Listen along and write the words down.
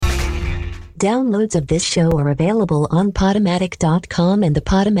Downloads of this show are available on Podomatic.com and the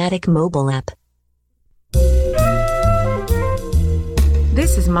Podomatic mobile app.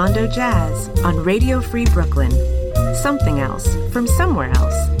 This is Mondo Jazz on Radio Free Brooklyn. Something else from somewhere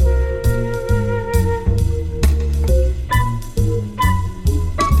else.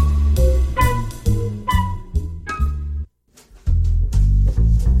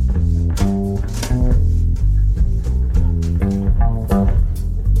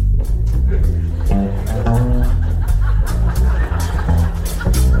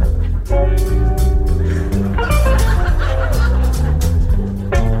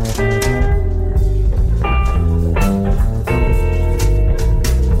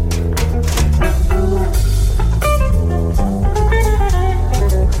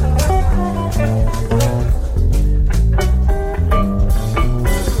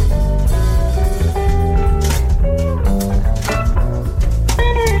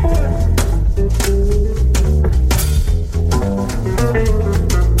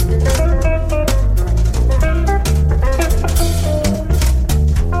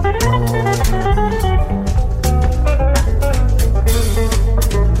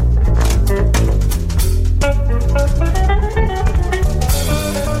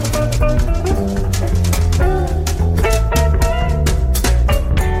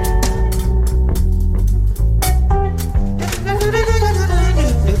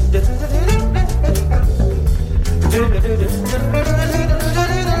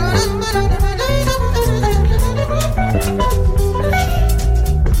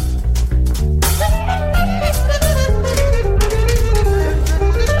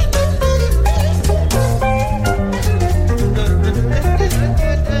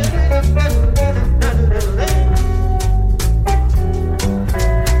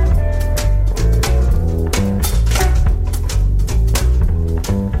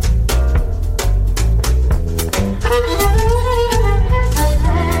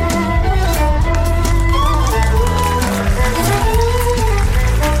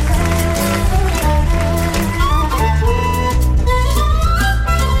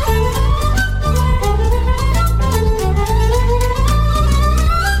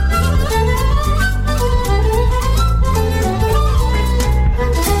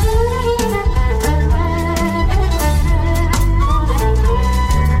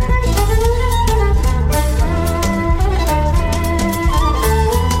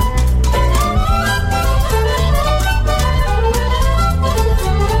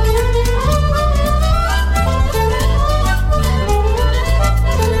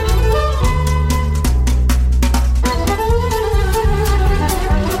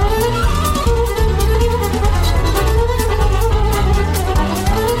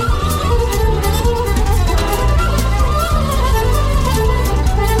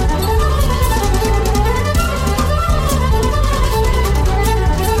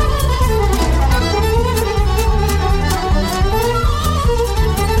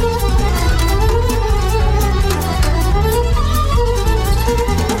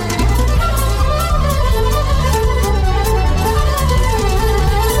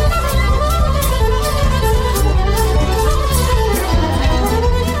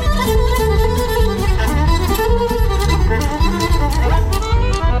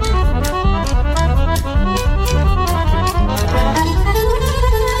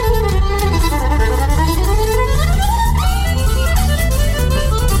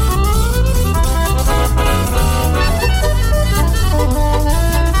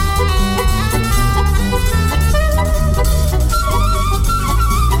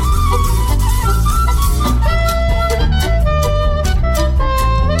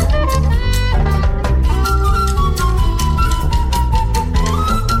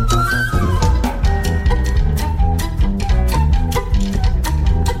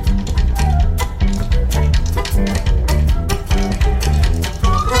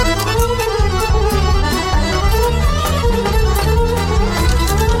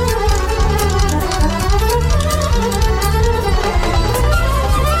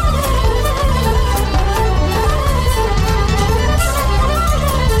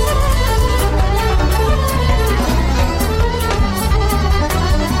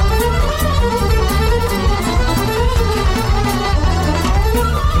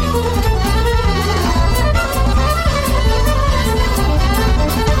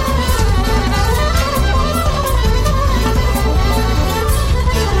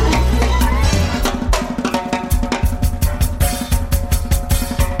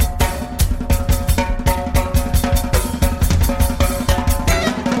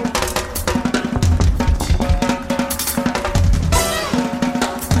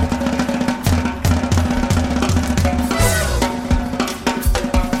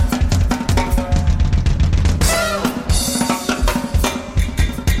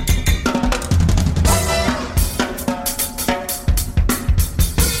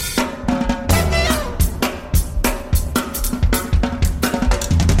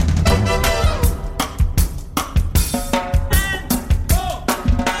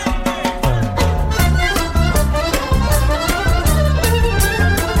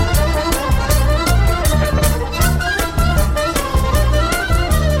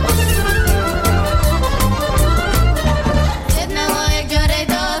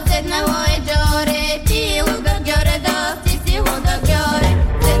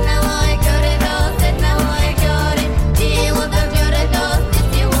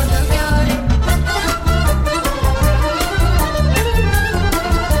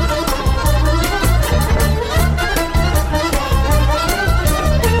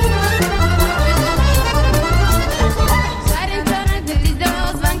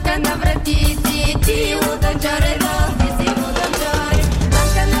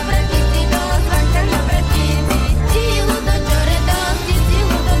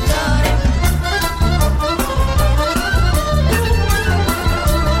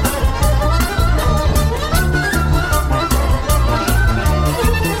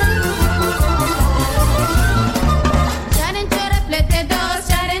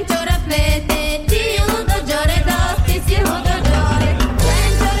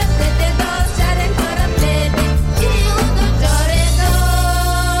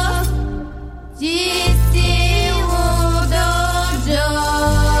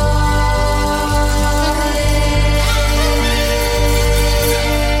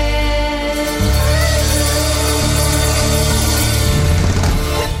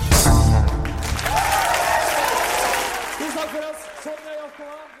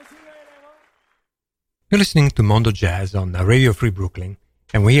 You're listening to Mondo Jazz on Radio Free Brooklyn,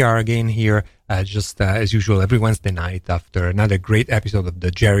 and we are again here just as usual every Wednesday night after another great episode of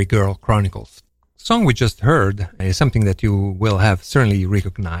the Jerry Girl Chronicles. The song we just heard is something that you will have certainly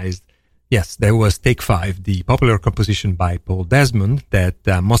recognized. Yes, there was Take 5, the popular composition by Paul Desmond that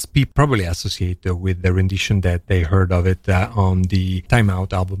must be probably associated with the rendition that they heard of it on the Time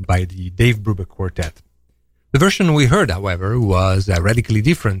Out album by the Dave Brubeck Quartet. The version we heard, however, was radically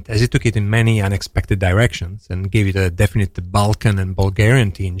different, as it took it in many unexpected directions and gave it a definite Balkan and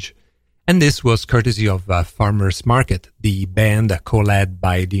Bulgarian tinge. And this was courtesy of Farmer's Market, the band co-led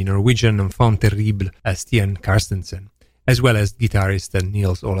by the Norwegian enfant terrible Stian Carstensen, as well as guitarist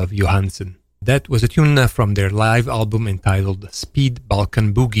Niels Olav Johansen. That was a tune from their live album entitled Speed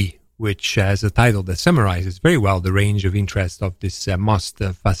Balkan Boogie, which has a title that summarizes very well the range of interest of this most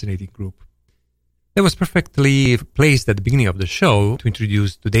fascinating group. It was perfectly placed at the beginning of the show to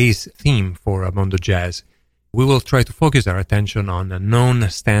introduce today's theme for Mondo Jazz. We will try to focus our attention on known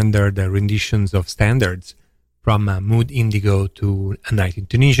standard renditions of standards, from Mood Indigo to A Night in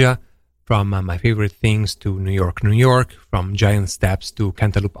Tunisia, from My Favorite Things to New York, New York, from Giant Steps to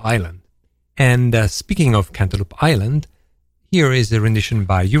Cantaloupe Island. And speaking of Cantaloupe Island, here is a rendition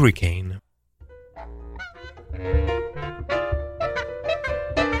by Hurricane.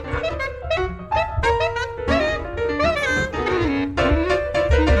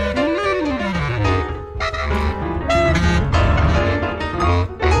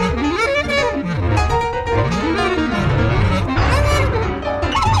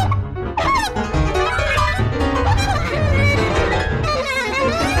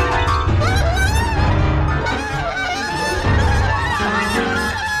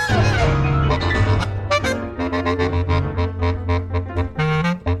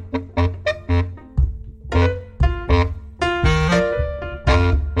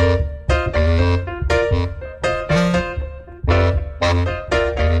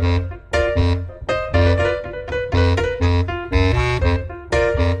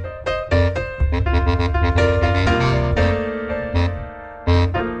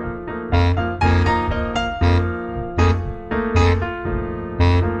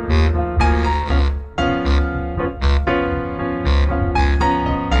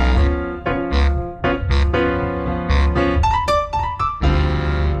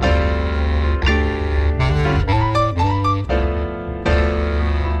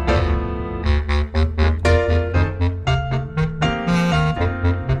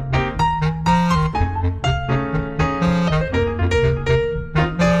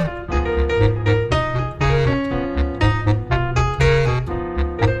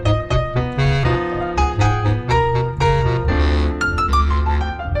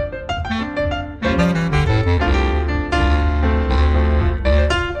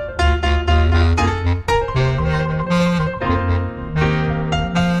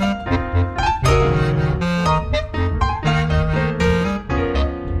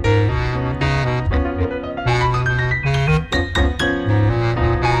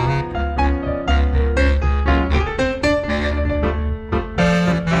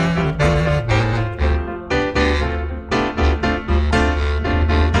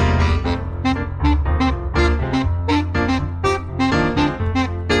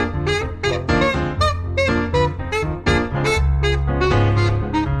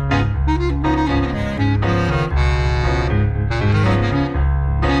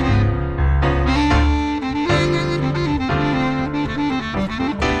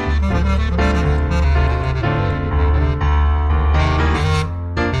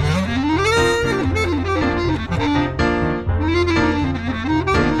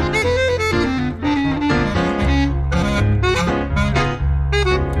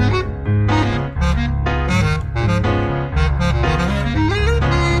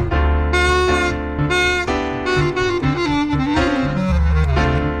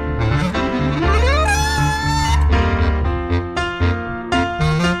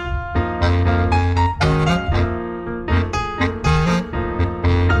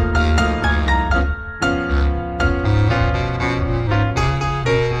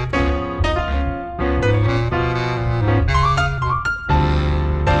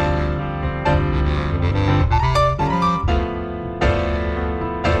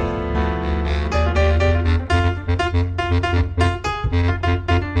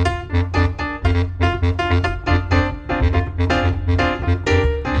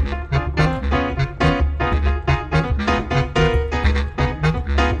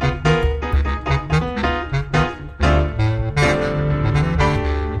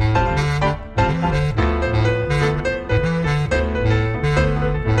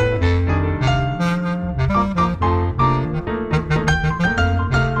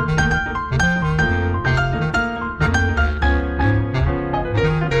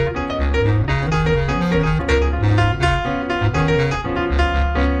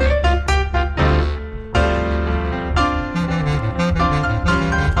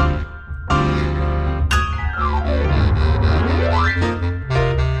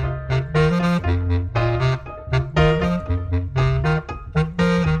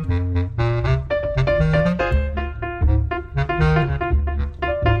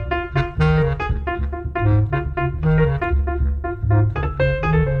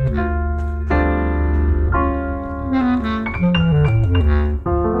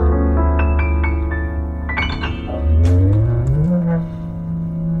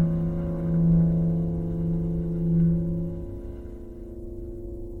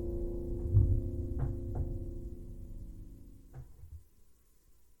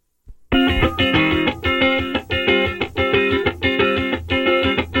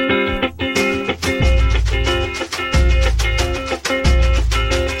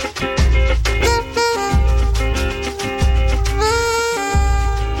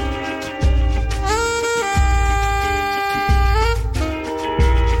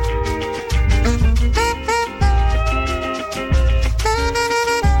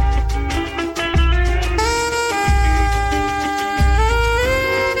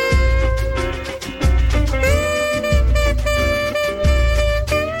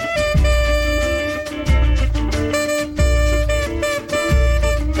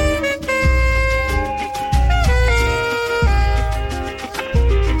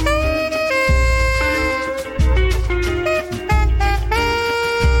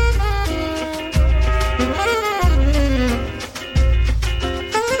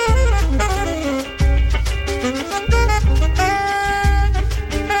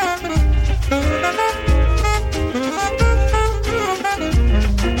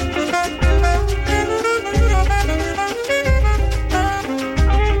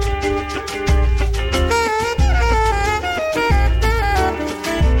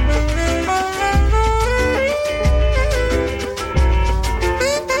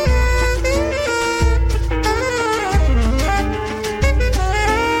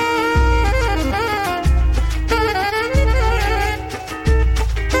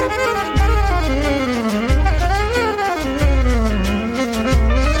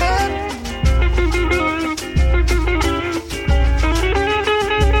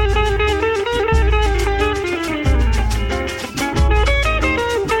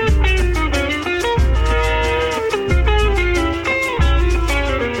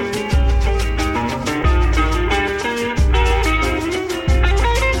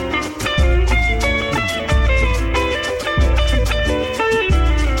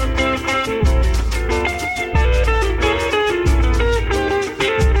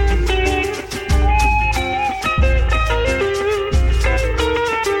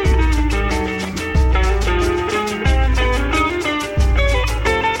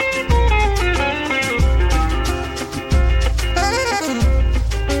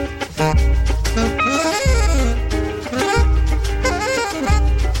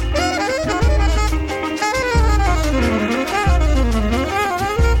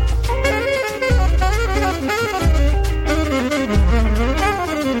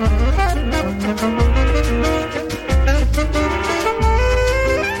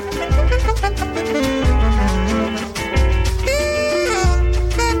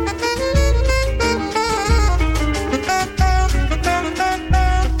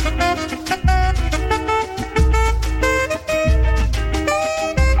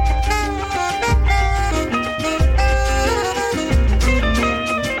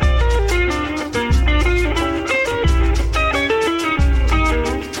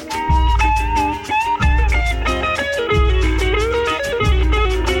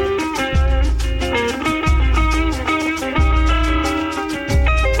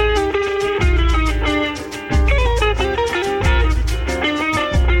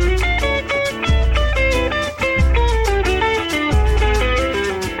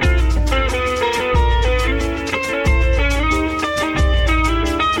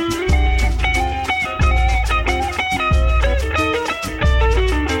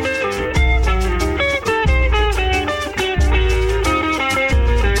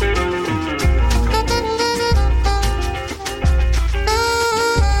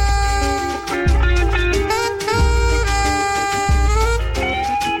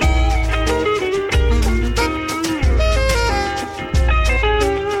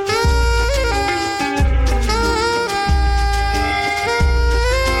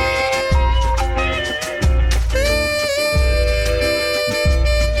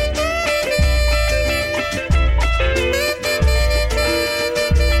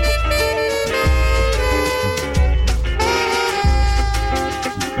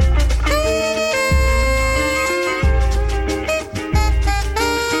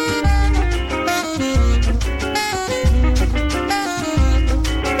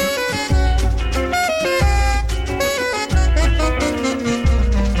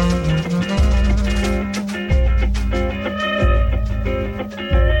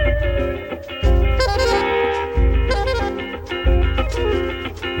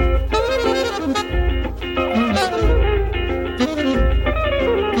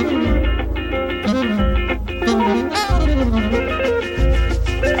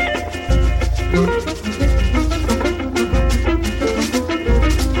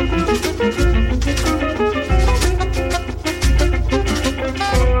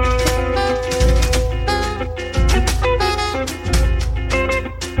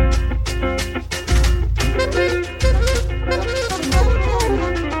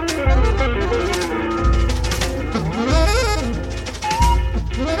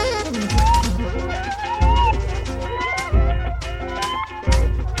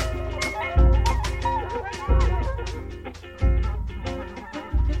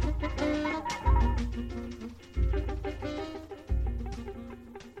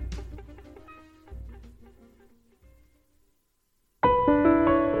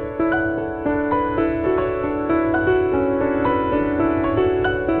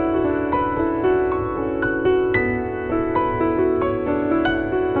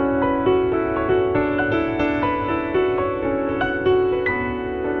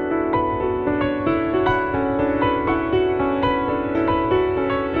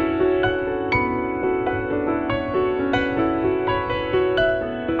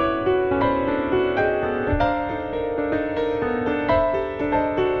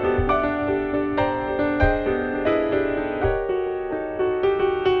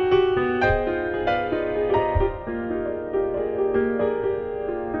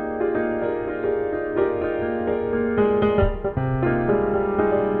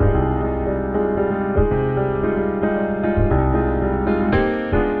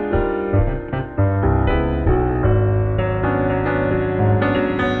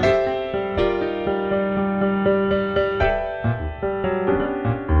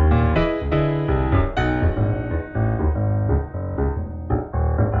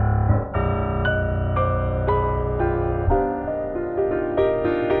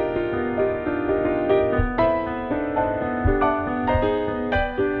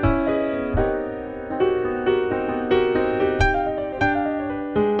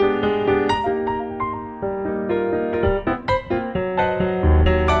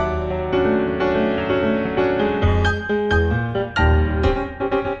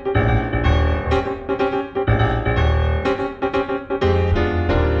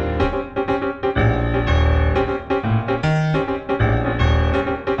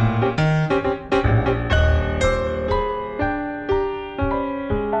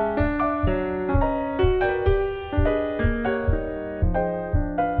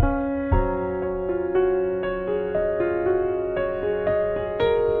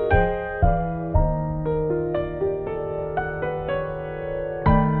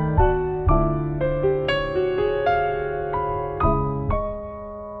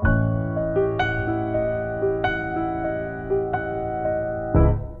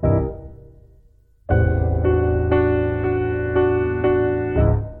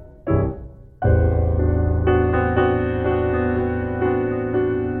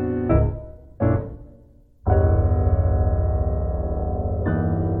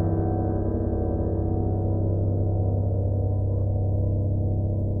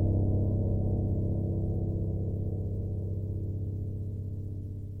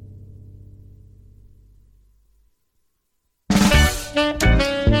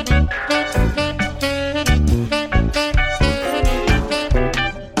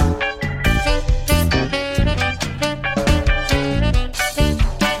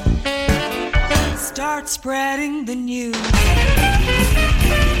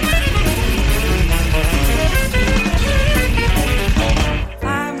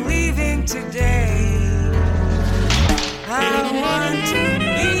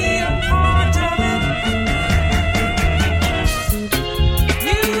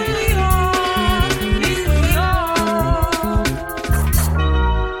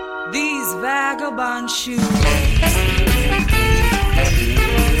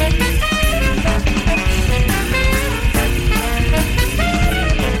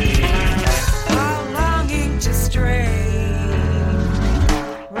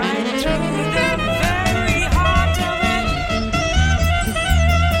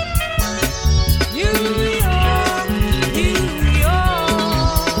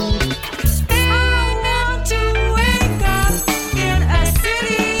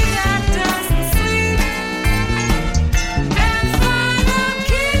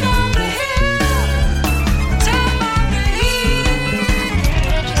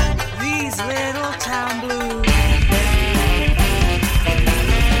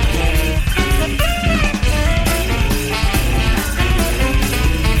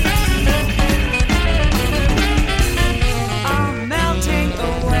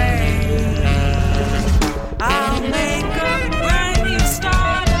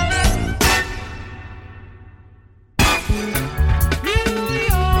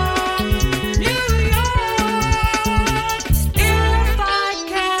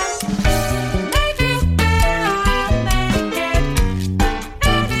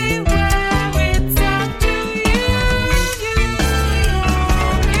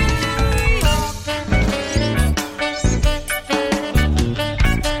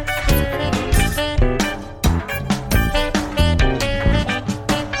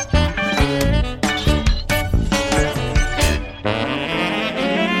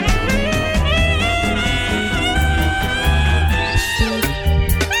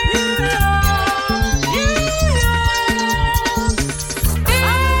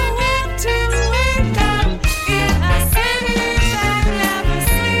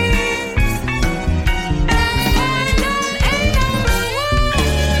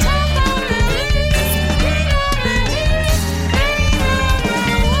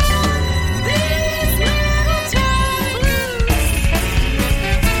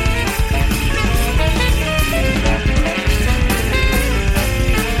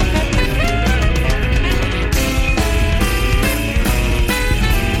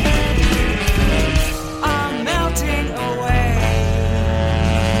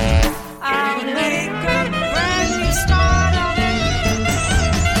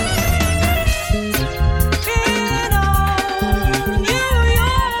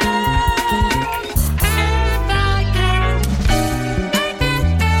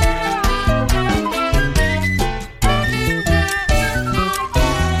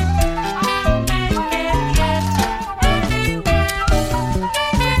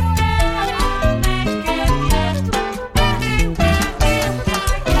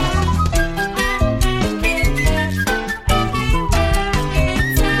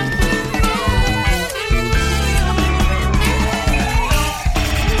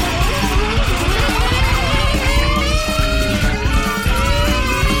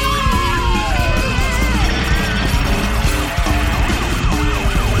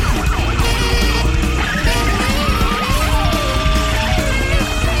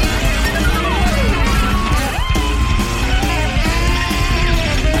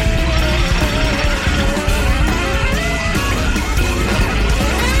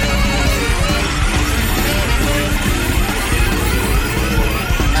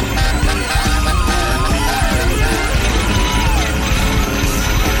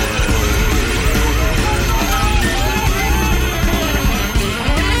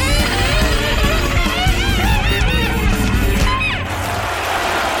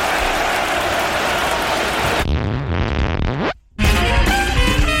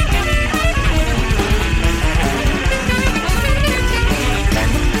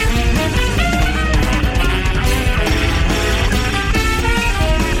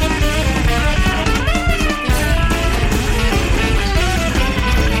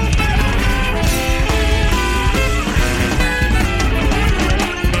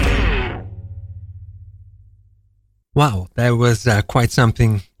 Wow, that was quite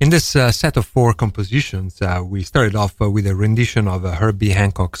something. In this set of 4 compositions, we started off with a rendition of Herbie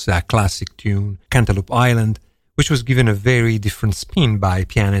Hancock's classic tune, Cantaloupe Island, which was given a very different spin by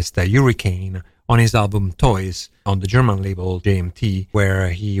pianist Hurricane on his album Toys on the German label JMT, where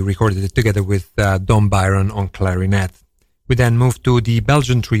he recorded it together with Don Byron on clarinet. We then moved to the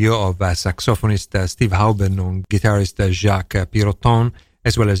Belgian trio of saxophonist Steve Hauben and guitarist Jacques Piroton,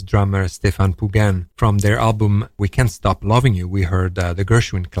 as well as drummer Stéphane Pougin. From their album We Can't Stop Loving You, we heard the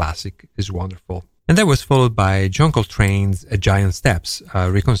Gershwin classic, Is Wonderful. And that was followed by John Coltrane's Giant Steps,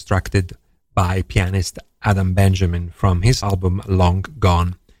 reconstructed by pianist Adam Benjamin from his album Long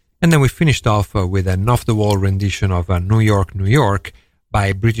Gone. And then we finished off with an off-the-wall rendition of New York, New York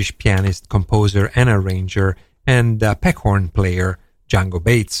by British pianist, composer and arranger and peckhorn player Django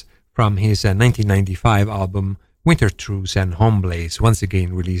Bates from his 1995 album Winter Truce and Home Blaze, once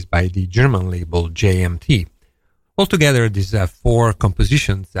again released by the German label JMT. Altogether, these 4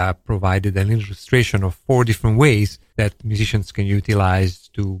 compositions provided an illustration of 4 different ways that musicians can utilize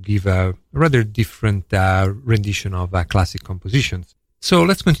to give a rather different rendition of classic compositions. So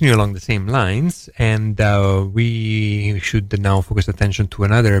let's continue along the same lines, and we should now focus attention to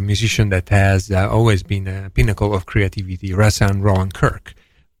another musician that has always been a pinnacle of creativity, Rahsaan Roland Kirk.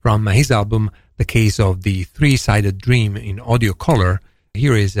 From his album The Case of the Three-Sided Dream in audio color,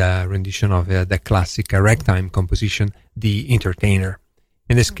 here is a rendition of the classic ragtime composition, The Entertainer.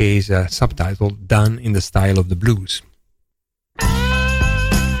 In this case, subtitled Done in the Style of the Blues.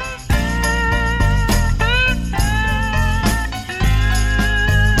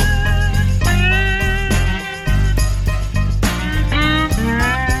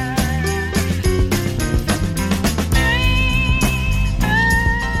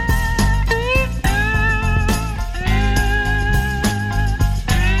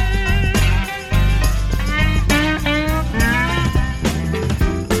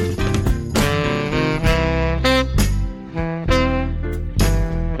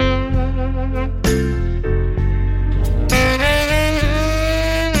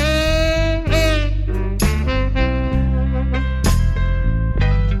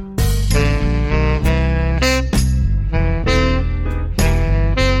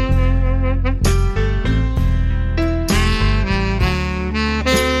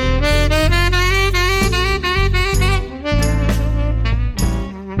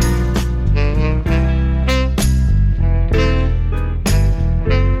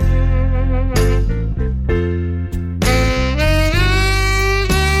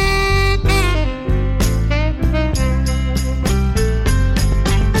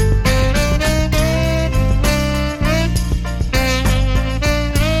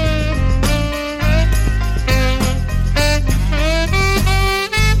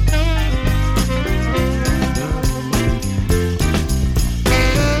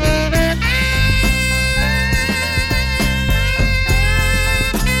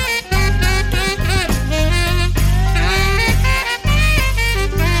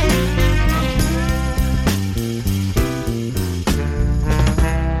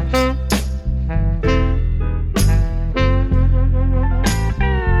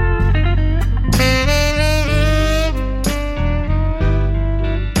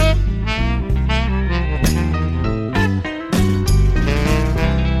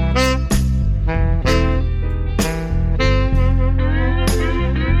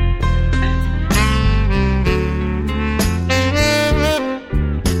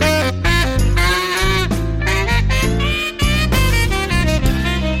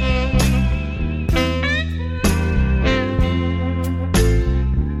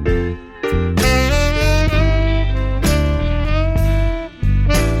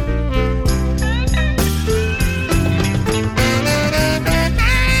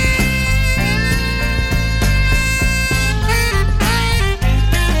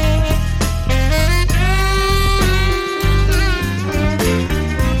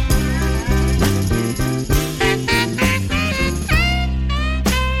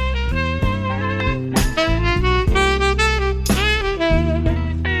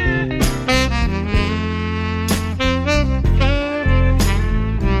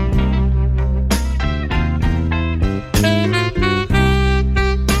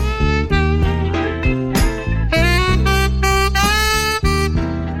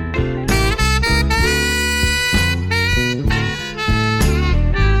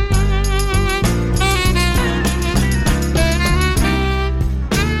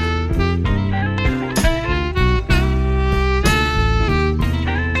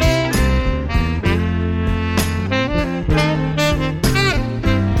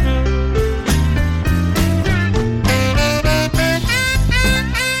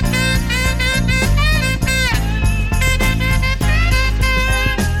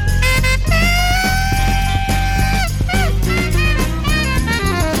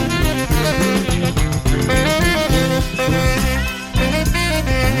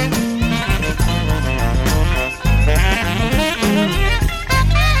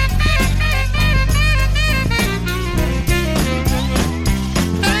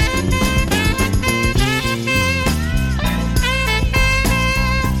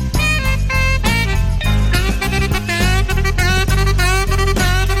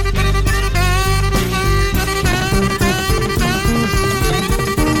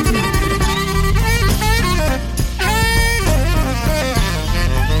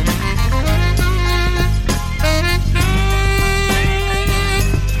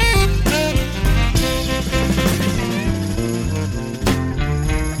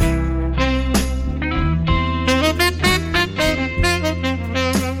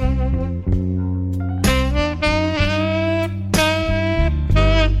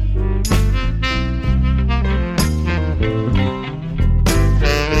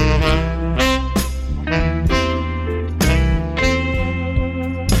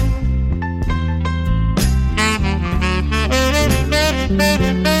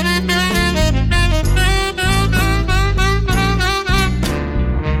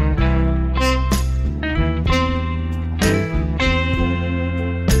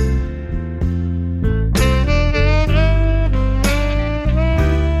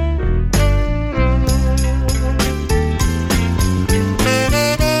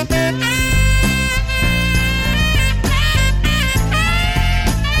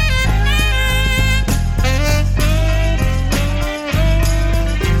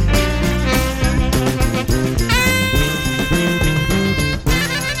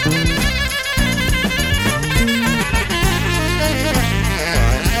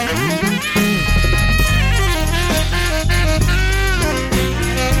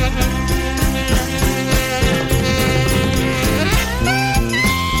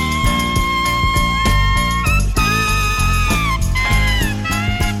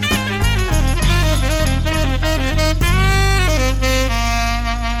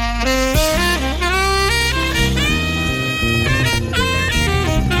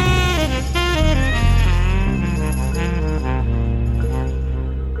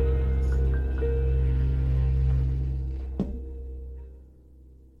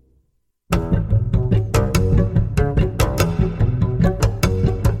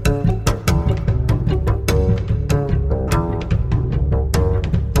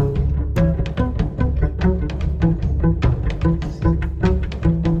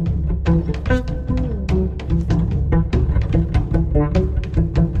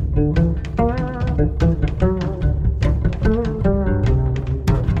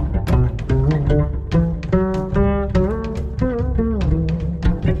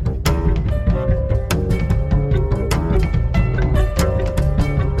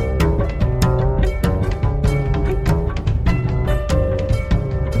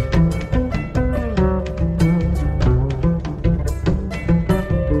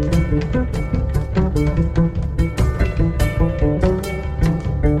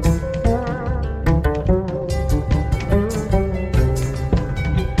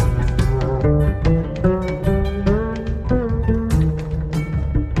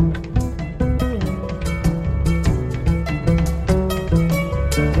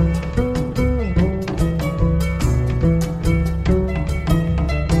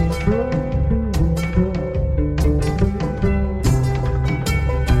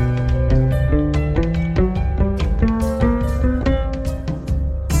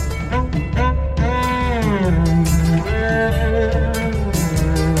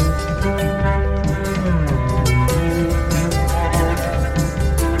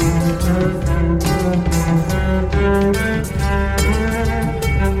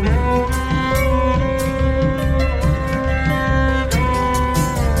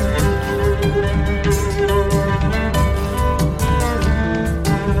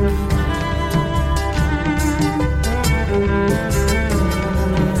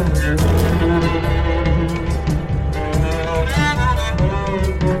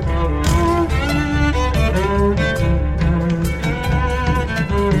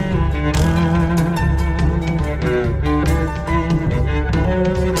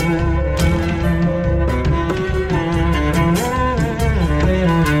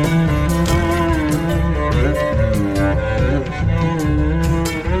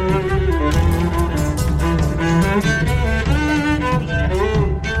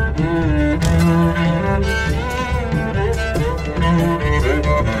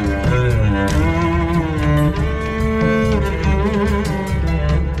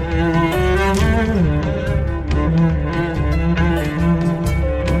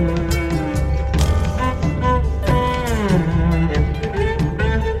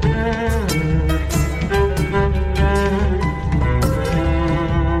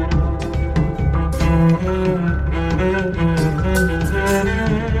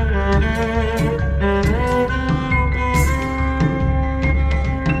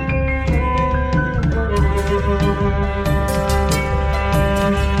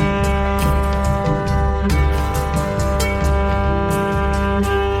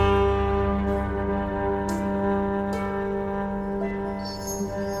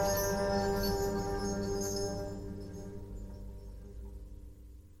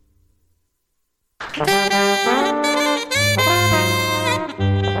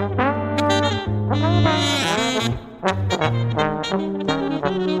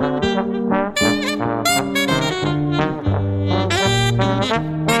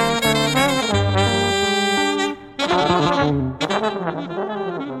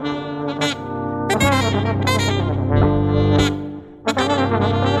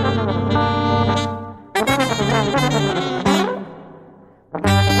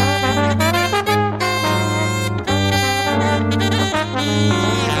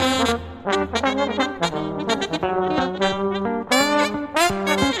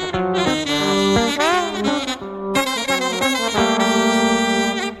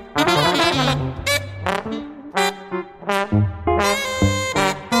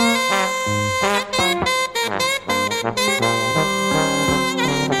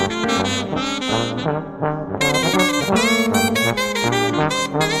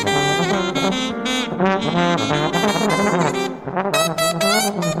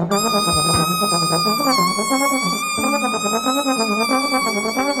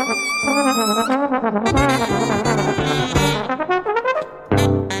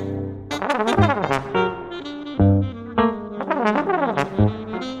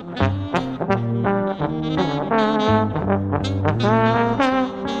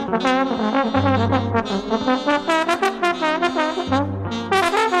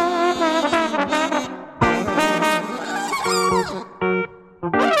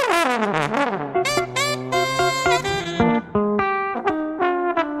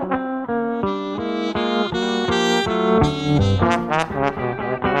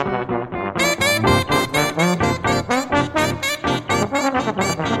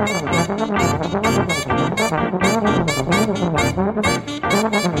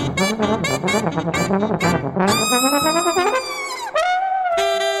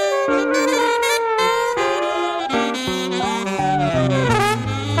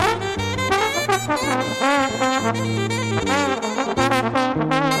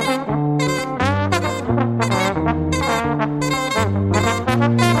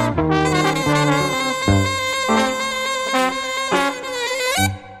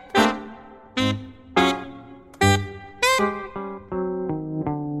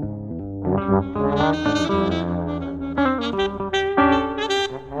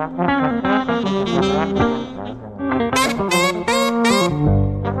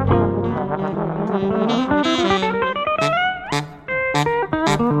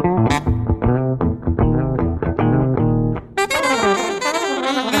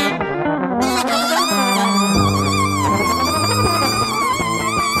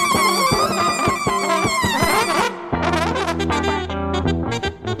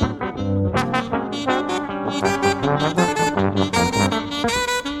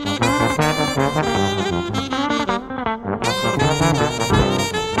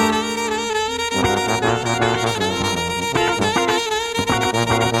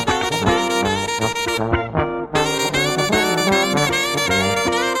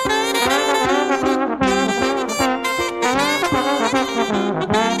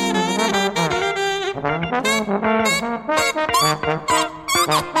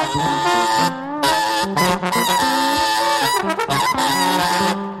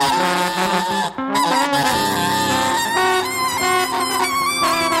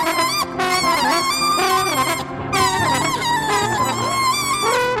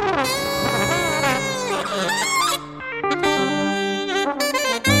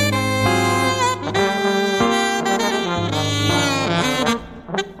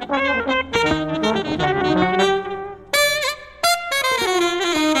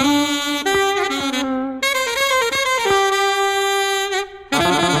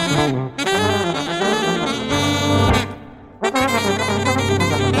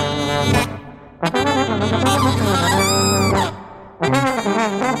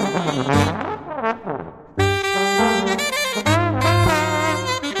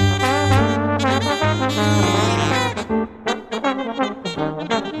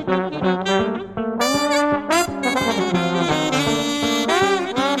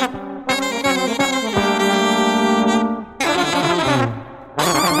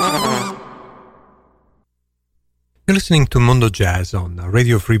 You're listening to Mondo Jazz on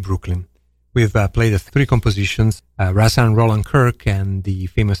Radio Free Brooklyn. We've played three compositions, Rahsaan Roland Kirk and the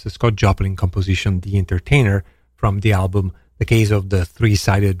famous Scott Joplin composition, The Entertainer, from the album The Case of the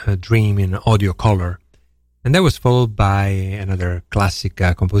Three-Sided Dream in Audio Color. And that was followed by another classic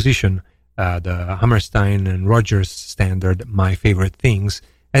composition, the Hammerstein and Rogers standard, My Favorite Things,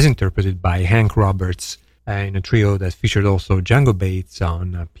 as interpreted by Hank Roberts in a trio that featured also Django Bates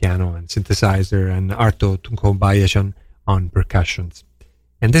on piano and synthesizer and Arto Tunkobayasan on percussions.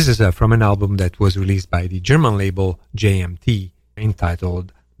 And this is from an album that was released by the German label JMT,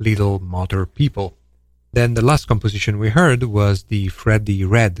 entitled Little Motor People. Then the last composition we heard was the Freddie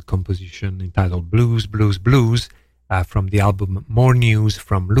Red composition entitled Blues, Blues, Blues, from the album More News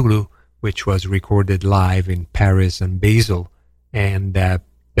from Lulu, which was recorded live in Paris and Basel, and that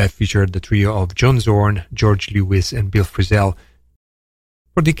featured the trio of John Zorn, George Lewis, and Bill Frisell.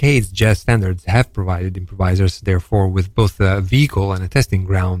 For decades, jazz standards have provided improvisers, therefore, with both a vehicle and a testing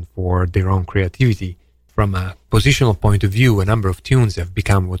ground for their own creativity. From a positional point of view, a number of tunes have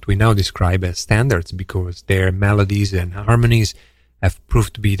become what we now describe as standards because their melodies and harmonies have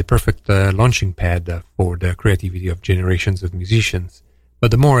proved to be the perfect launching pad for the creativity of generations of musicians.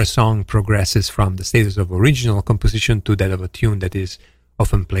 But the more a song progresses from the status of original composition to that of a tune that is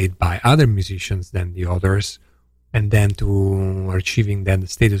often played by other musicians than the others, and then to achieving then the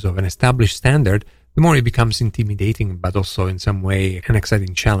status of an established standard, the more it becomes intimidating, but also in some way an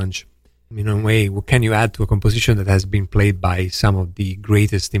exciting challenge. In a way, what can you add to a composition that has been played by some of the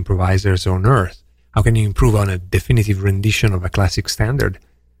greatest improvisers on earth? How can you improve on a definitive rendition of a classic standard?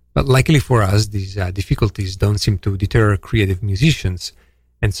 But luckily for us, these difficulties don't seem to deter creative musicians,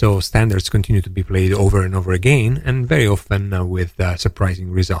 and so standards continue to be played over and over again, and very often with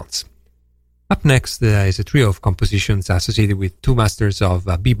surprising results. Up next is a trio of compositions associated with two masters of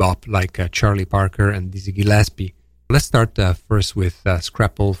bebop like Charlie Parker and Dizzy Gillespie. Let's start first with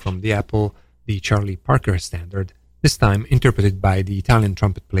Scrapple from the Apple, the Charlie Parker standard, this time interpreted by the Italian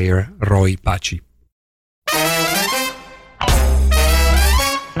trumpet player Roy Paci.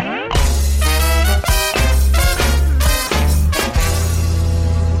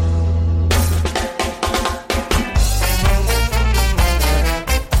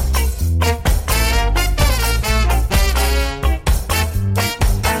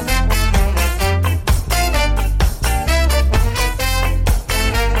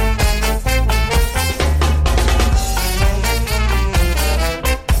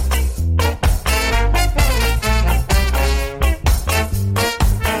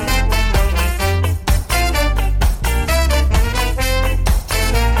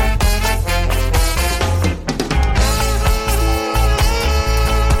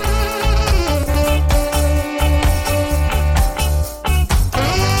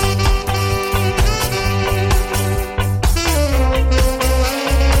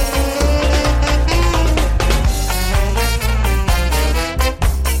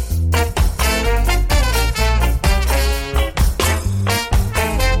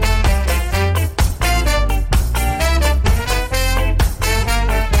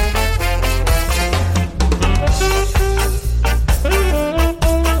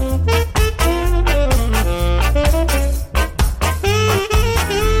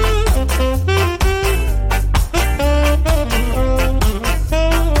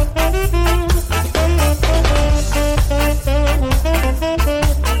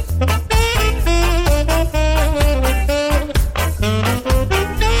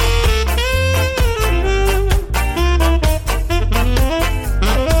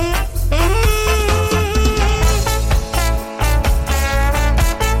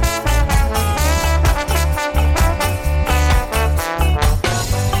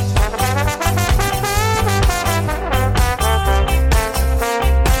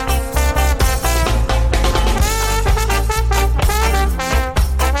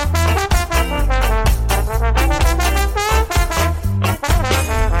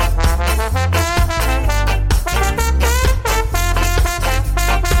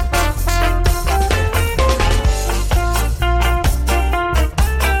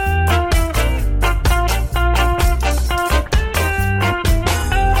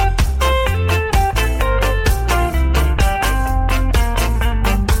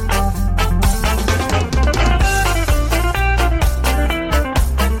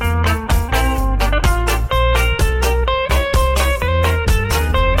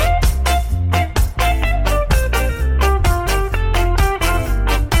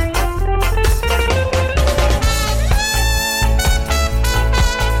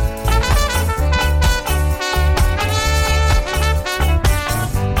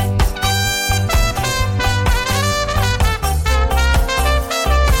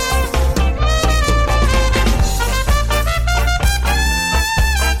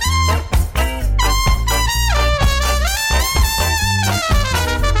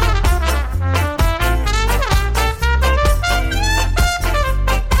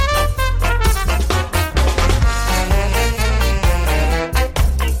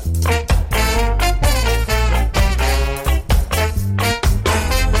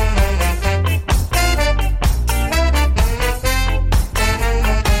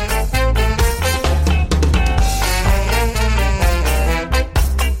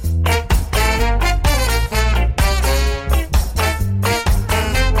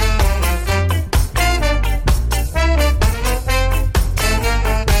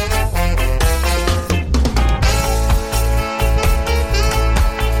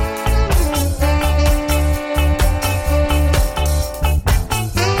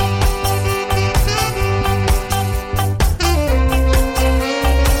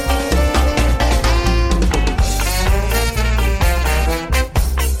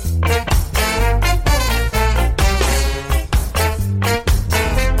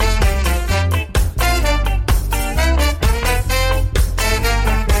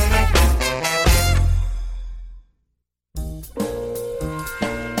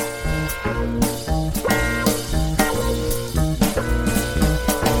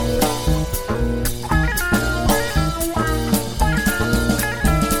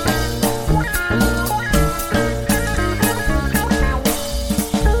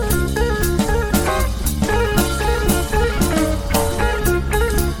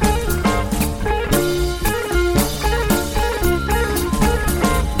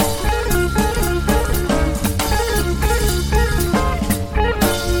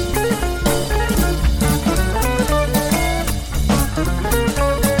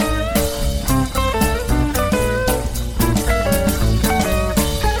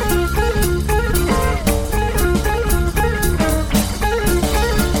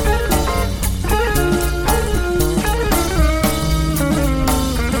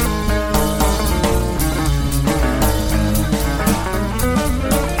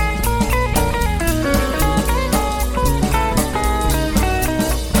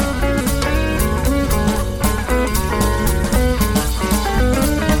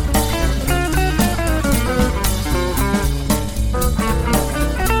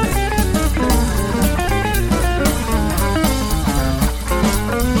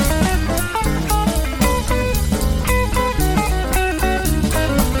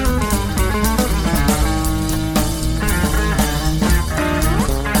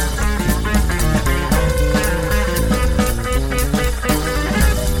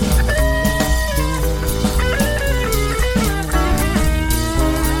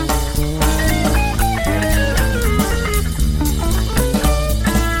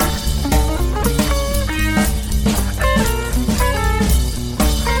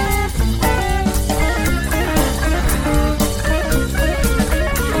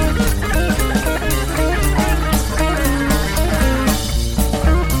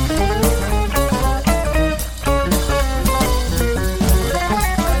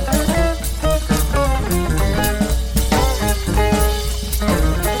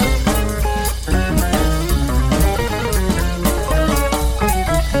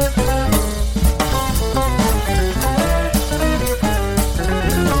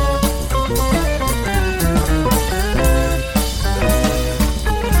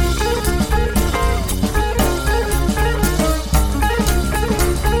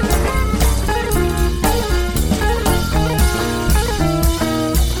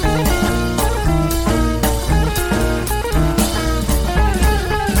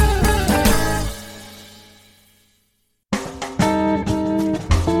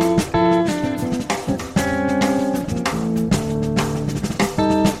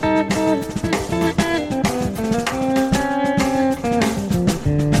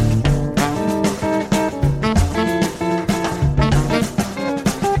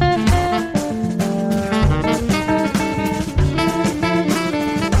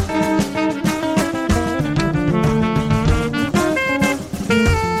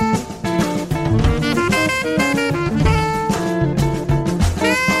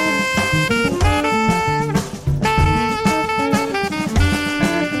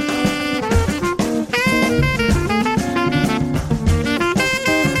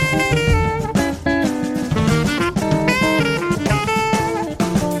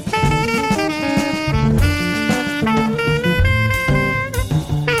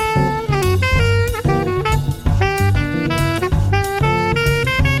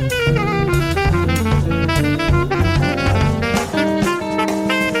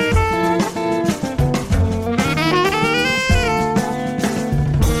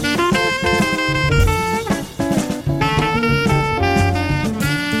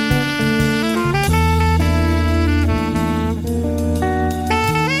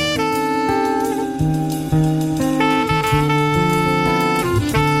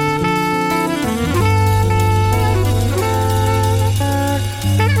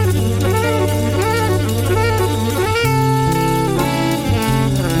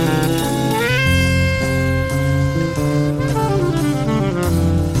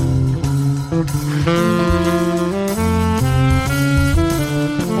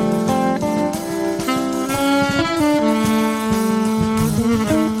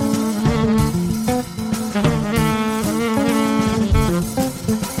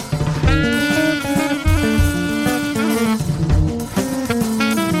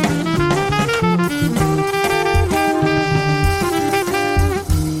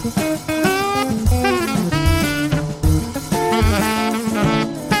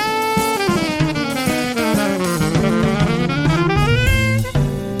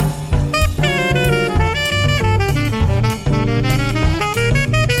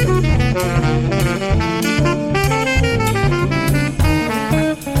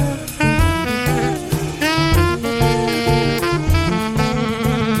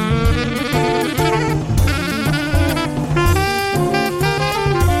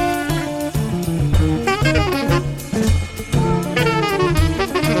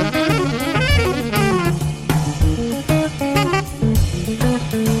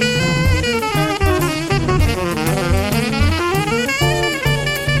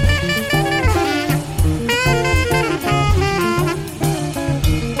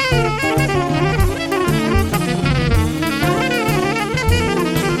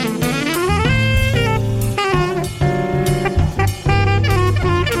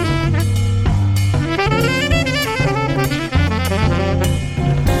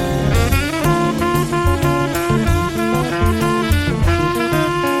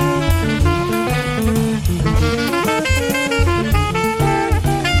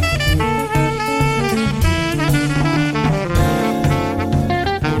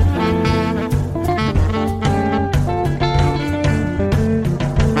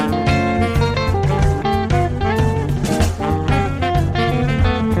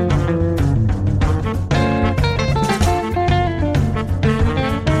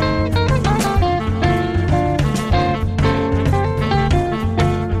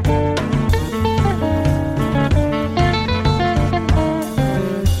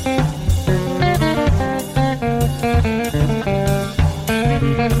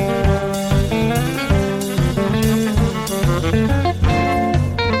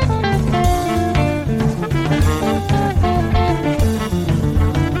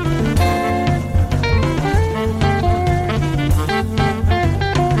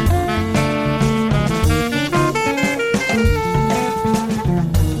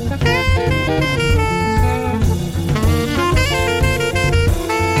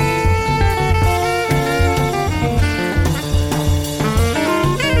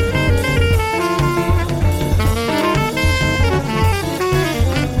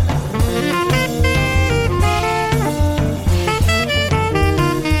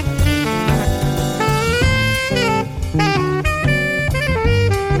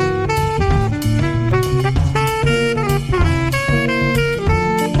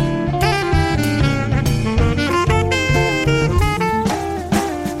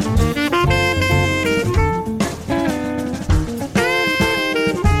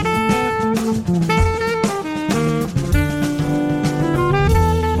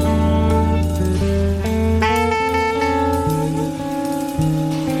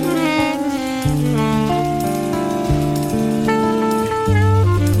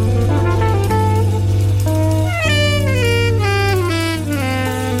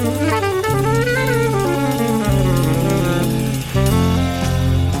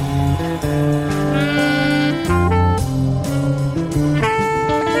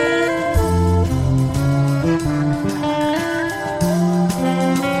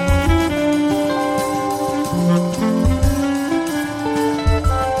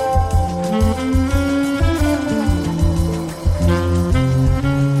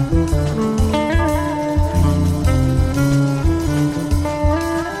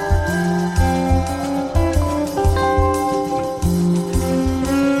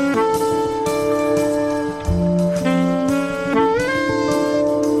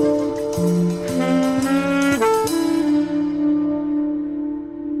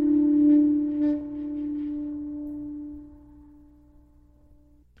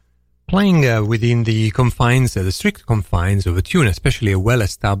 Playing within the confines, the strict confines of a tune, especially a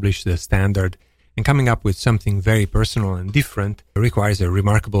well-established standard, and coming up with something very personal and different requires a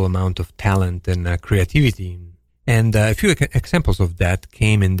remarkable amount of talent and creativity. And a few examples of that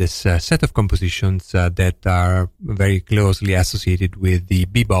came in this set of compositions that are very closely associated with the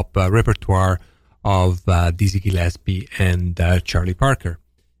bebop repertoire of Dizzy Gillespie and Charlie Parker.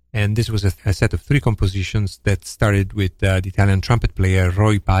 And this was a set of three compositions that started with the Italian trumpet player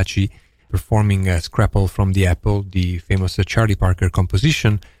Roy Paci performing Scrapple from the Apple, the famous Charlie Parker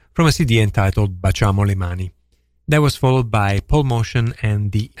composition from a CD entitled Baciamo le Mani. That was followed by Paul Motion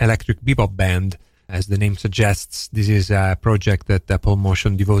and the Electric Bebop Band. As the name suggests, this is a project that Paul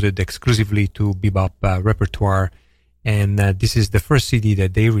Motion devoted exclusively to bebop repertoire. And this is the first CD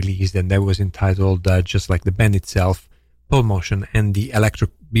that they released, and that was entitled, just like the band itself, Paul Motion and the Electric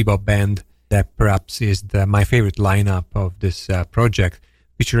Bebop Band. That perhaps is my favorite lineup of this project,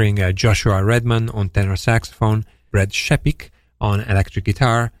 featuring Joshua Redman on tenor saxophone, Brad Shepik on electric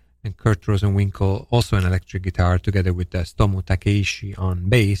guitar, and Kurt Rosenwinkel also on electric guitar, together with Stomu Takeishi on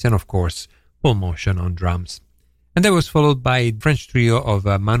bass, and of course Paul Motion on drums. And that was followed by a French trio of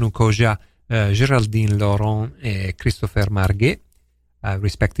Manu Koja, Géraldine Laurent, and Christopher Marguet,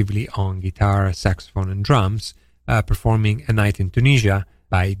 respectively on guitar, saxophone, and drums, performing A Night in Tunisia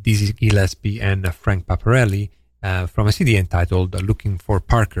by Dizzy Gillespie and Frank Paparelli from a CD entitled Looking for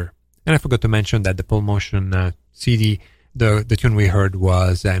Parker. And I forgot to mention that the Paul Motion CD, the tune we heard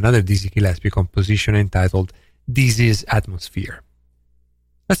was another Dizzy Gillespie composition entitled Dizzy's Atmosphere.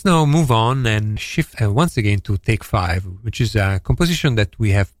 Let's now move on and shift once again to Take 5, which is a composition that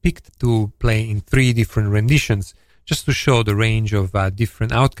we have picked to play in three different renditions, just to show the range of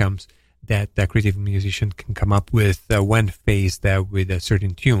different outcomes that a creative musician can come up with when faced with a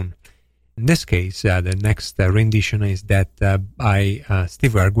certain tune. In this case, the next rendition is that by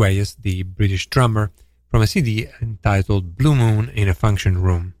Steve Arguelles, the British drummer, from a CD entitled Blue Moon in a Function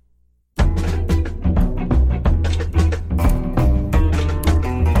Room.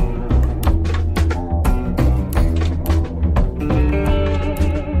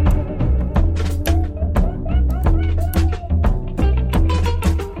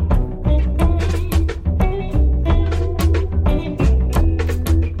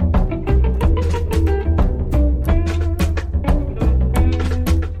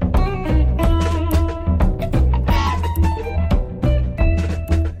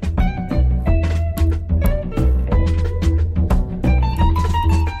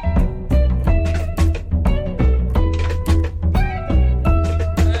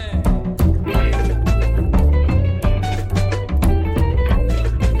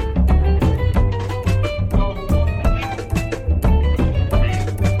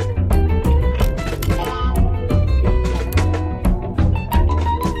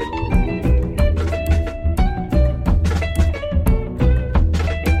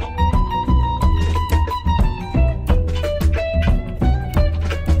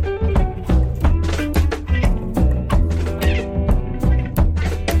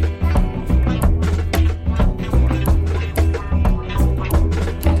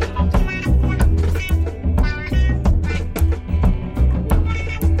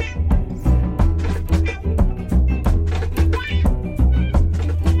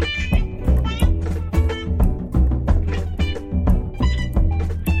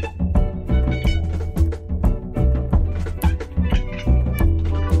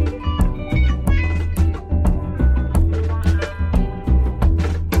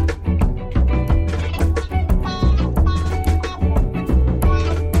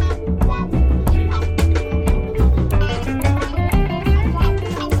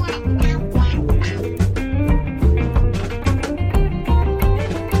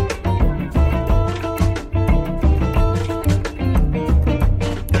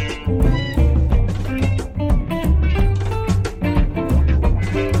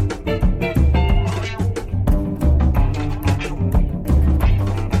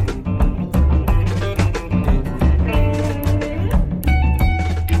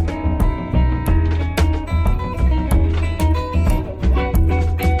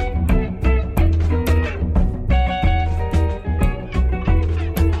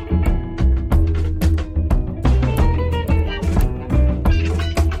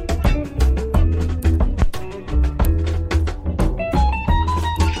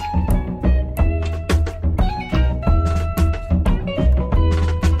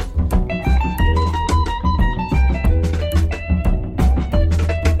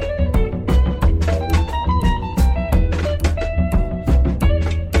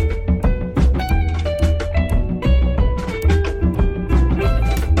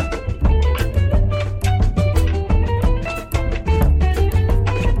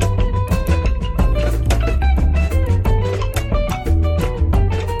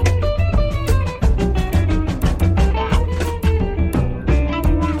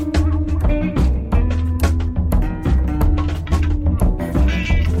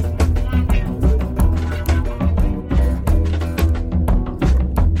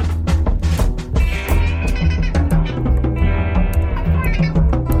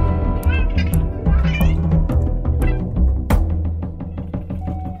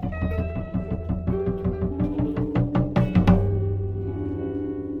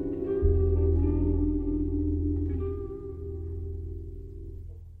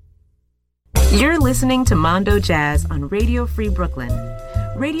 You're listening to Mondo Jazz on Radio Free Brooklyn.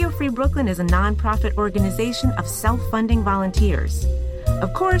 Radio Free Brooklyn is a nonprofit organization of self-funding volunteers.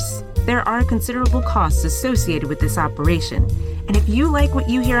 Of course, there are considerable costs associated with this operation. And if you like what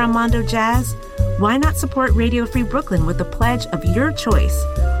you hear on Mondo Jazz, why not support Radio Free Brooklyn with a pledge of your choice,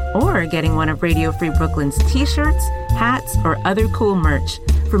 or getting one of Radio Free Brooklyn's t-shirts, hats, or other cool merch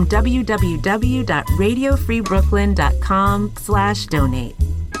from www.radiofreebrooklyn.com/donate.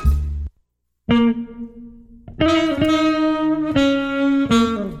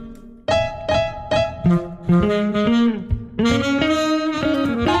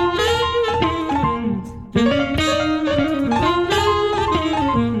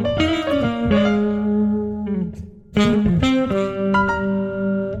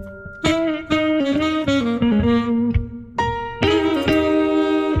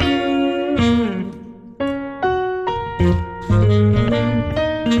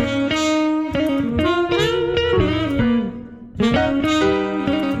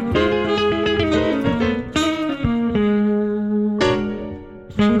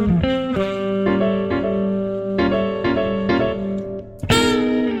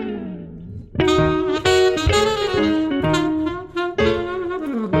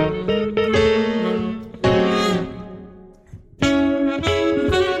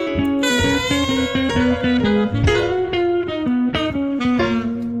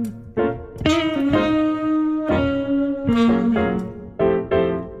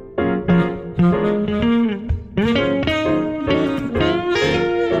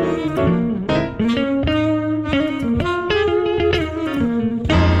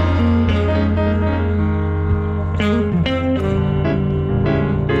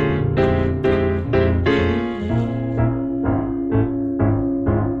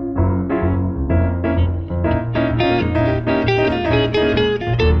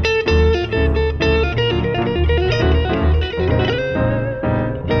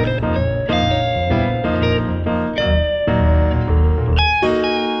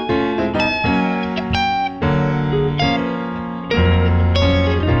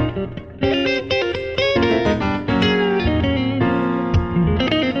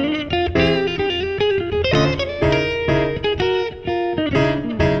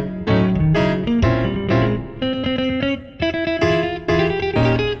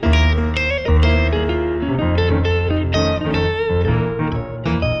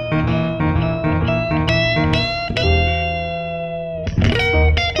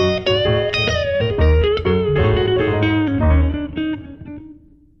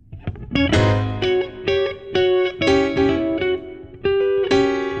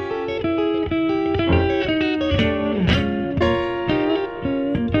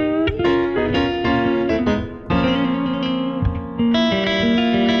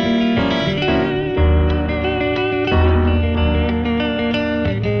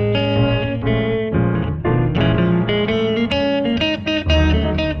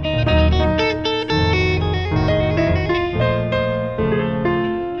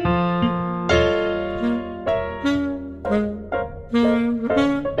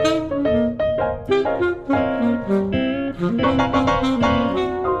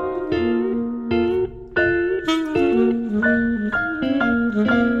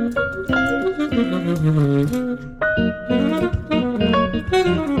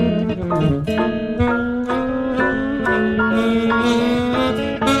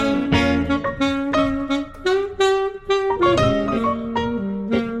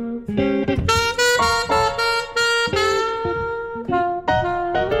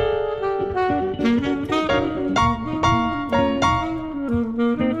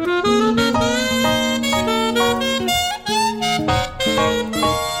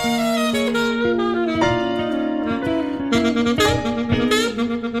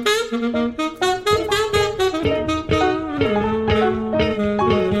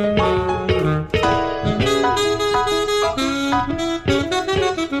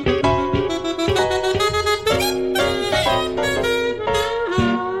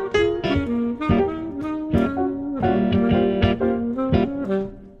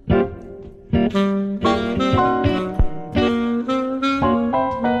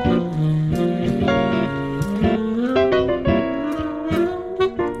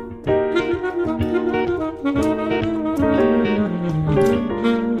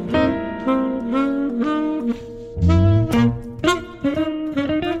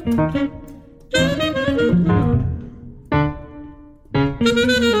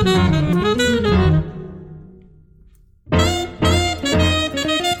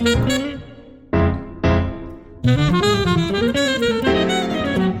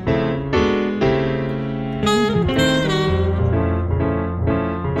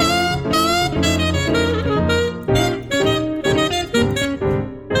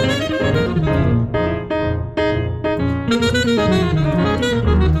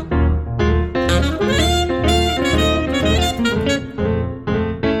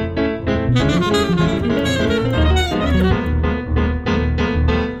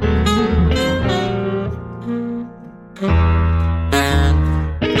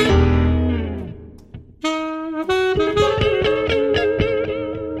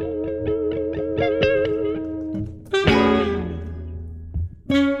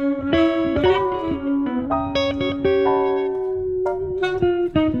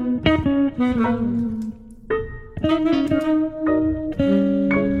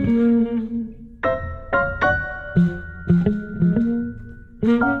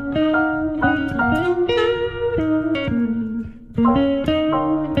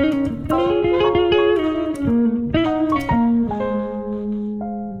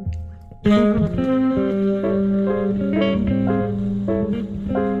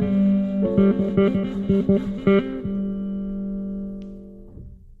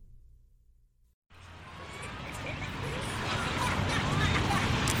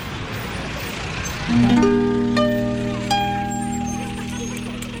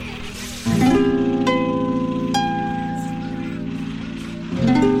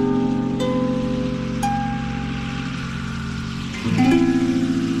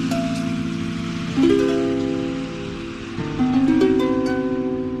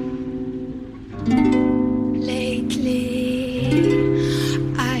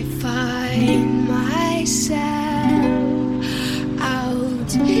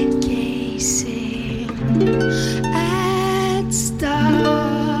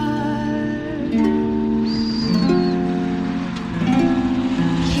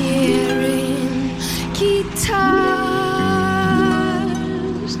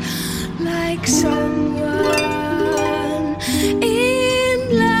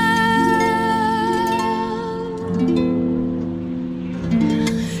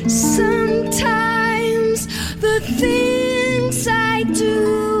 Sometimes the things I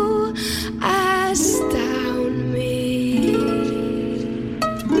do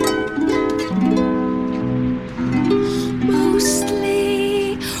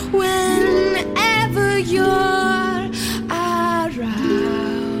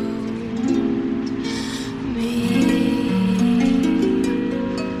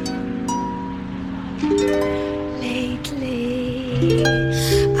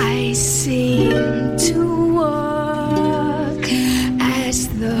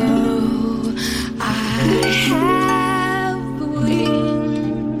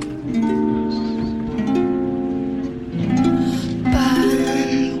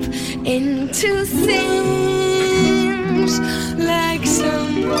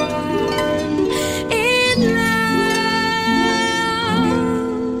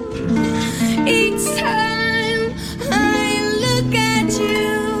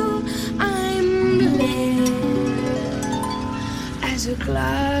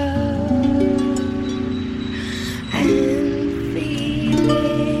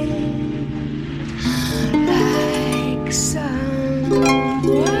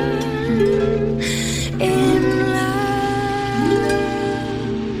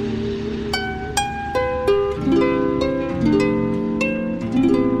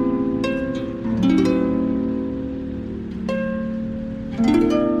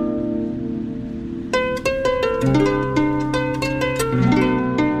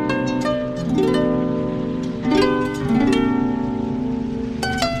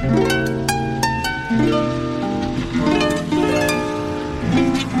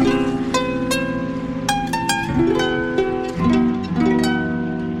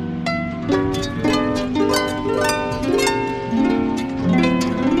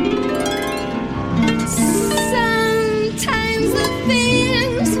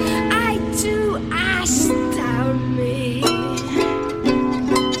astound me.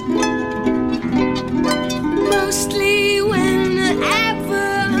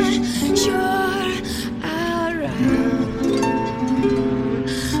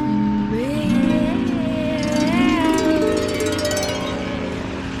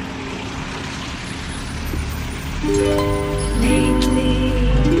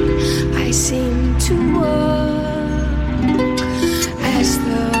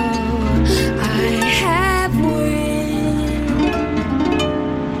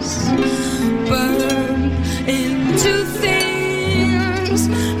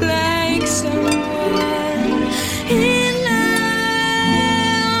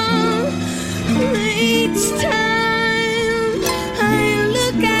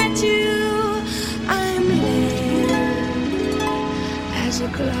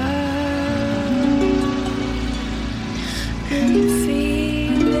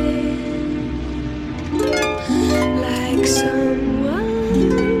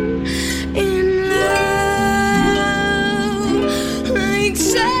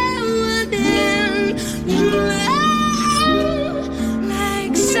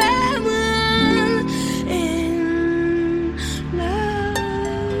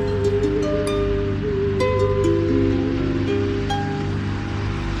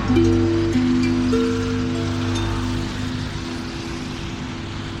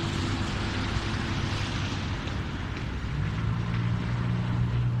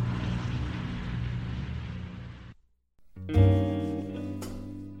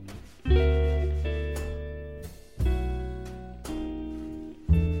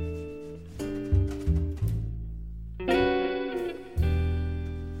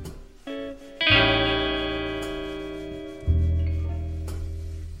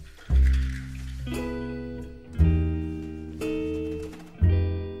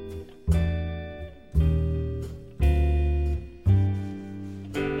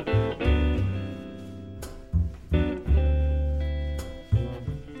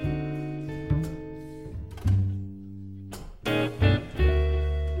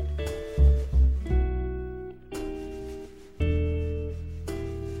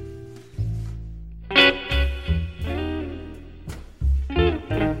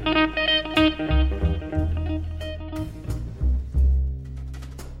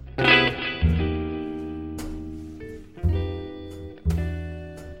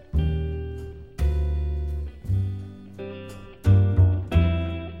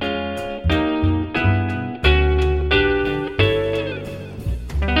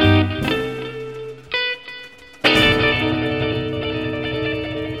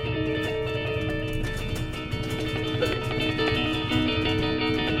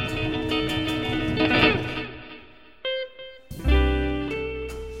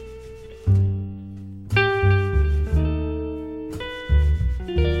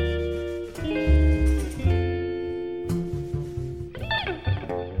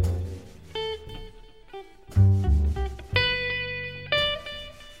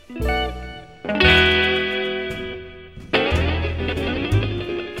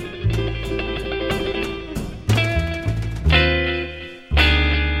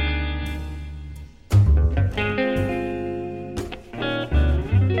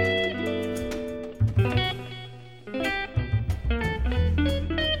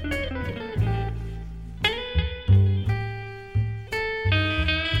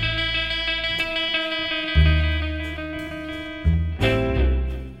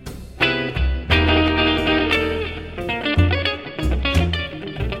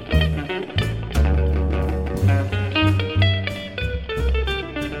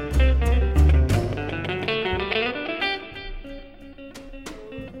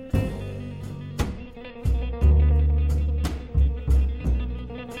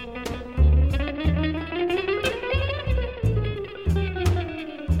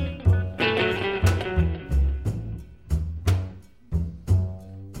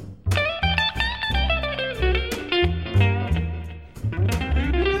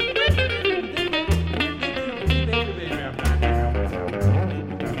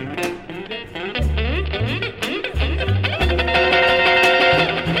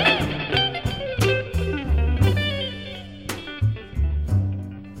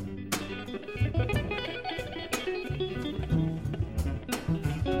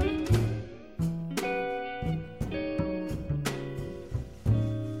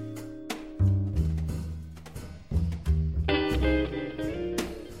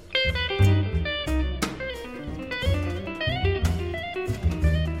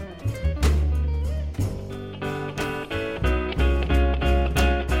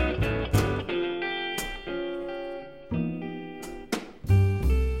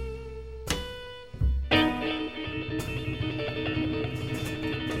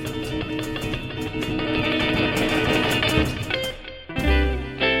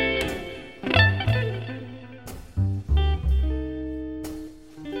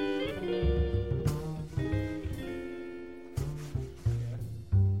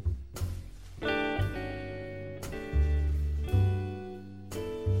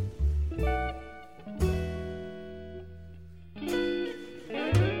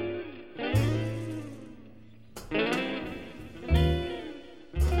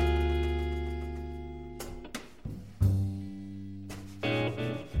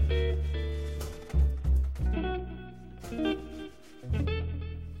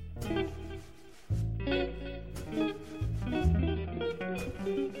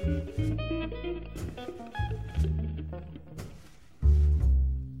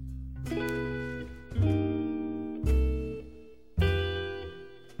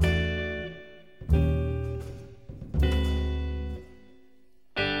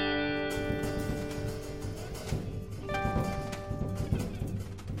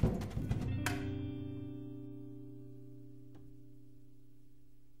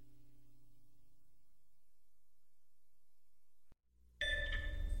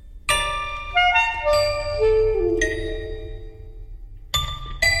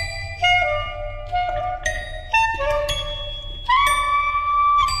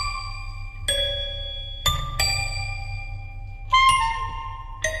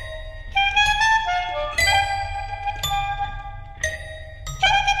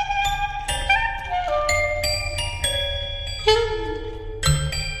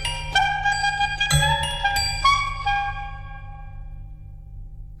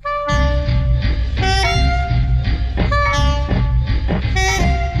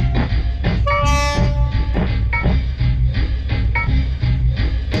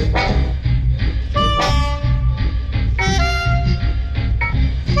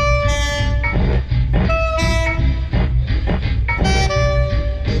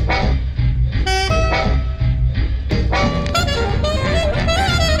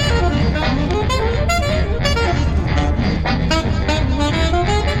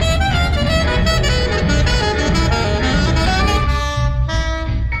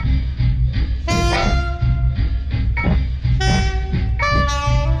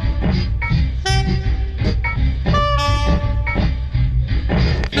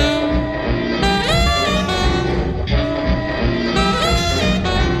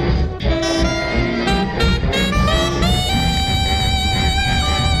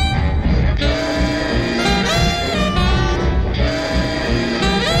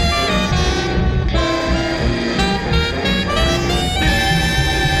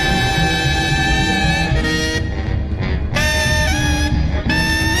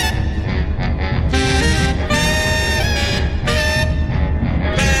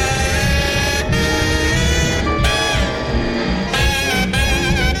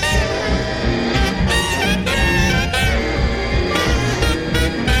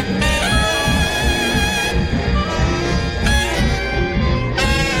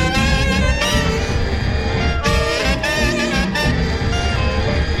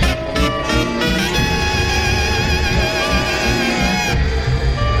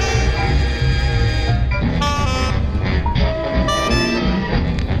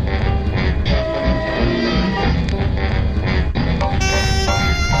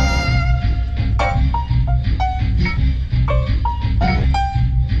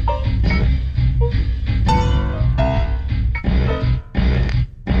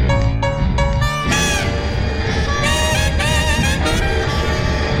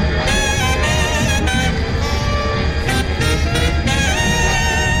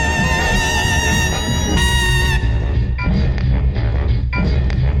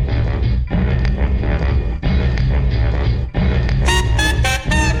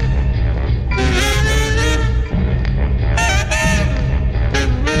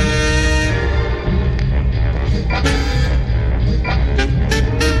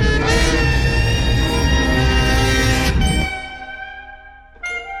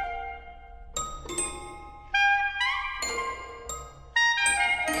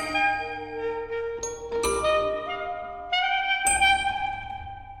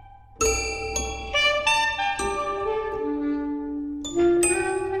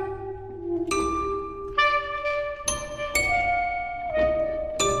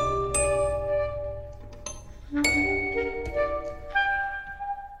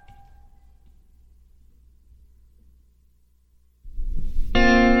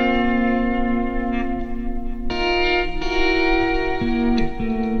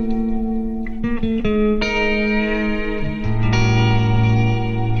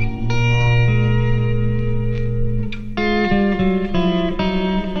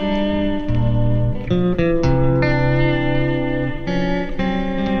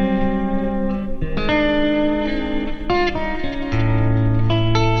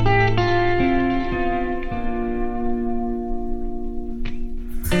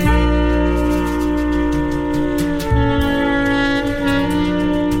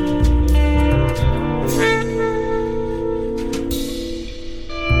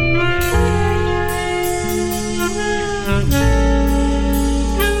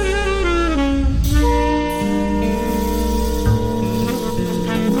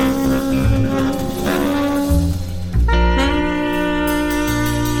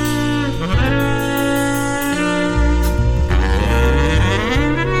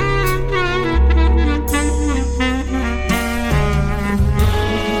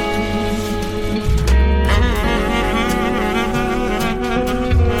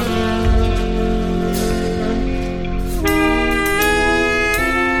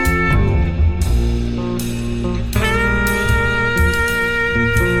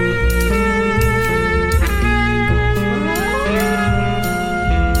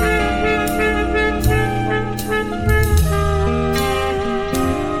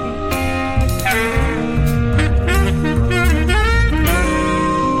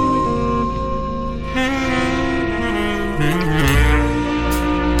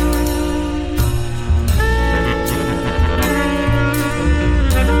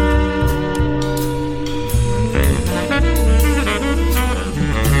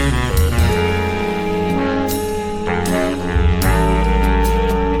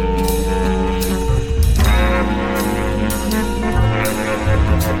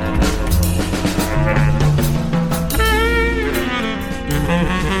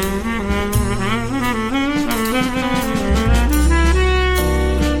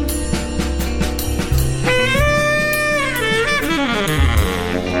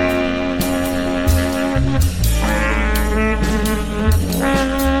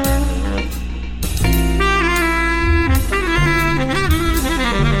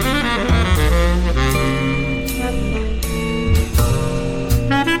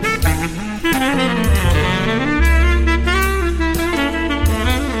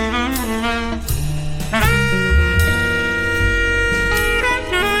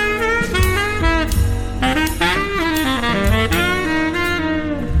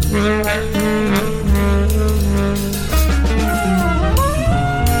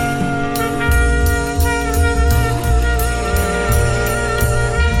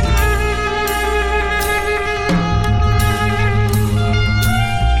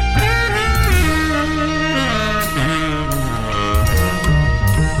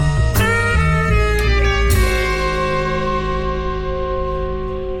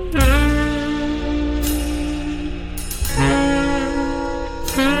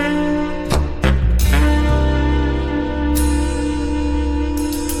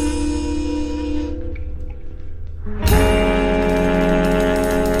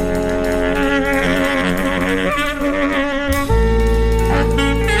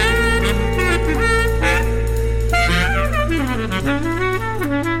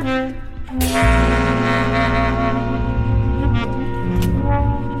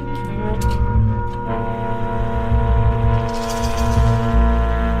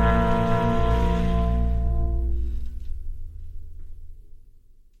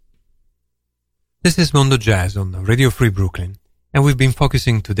 This is Mondo Jazz on Radio Free Brooklyn, and we've been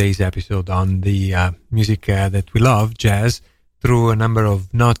focusing today's episode on the music that we love, jazz, through a number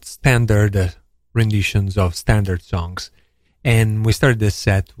of not standard renditions of standard songs. And we started this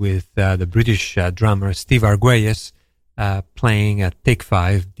set with the British drummer Steve Arguelles playing Take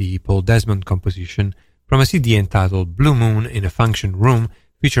 5, the Paul Desmond composition, from a CD entitled Blue Moon in a Function Room,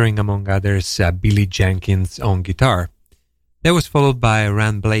 featuring among others Billy Jenkins on guitar. That was followed by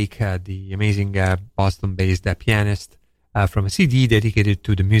Rand Blake, the amazing Boston-based pianist, from a CD dedicated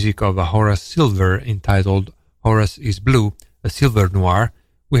to the music of Horace Silver entitled Horace is Blue, a Silver Noir.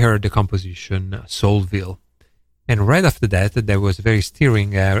 We heard the composition Soulville. And right after that, there was a very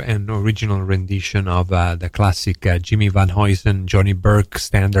stirring and original rendition of the classic Jimmy Van Heusen, Johnny Burke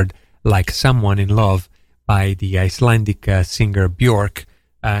standard Like Someone in Love by the Icelandic singer Björk,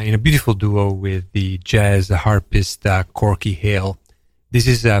 in a beautiful duo with the jazz harpist Corky Hale. This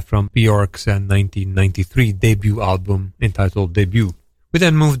is from Björk's 1993 debut album entitled Debut. We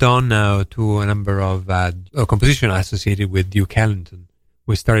then moved on to a number of compositions associated with Duke Ellington.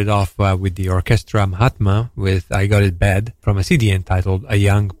 We started off with the Orchestra Mahatma with I Got It Bad from a CD entitled A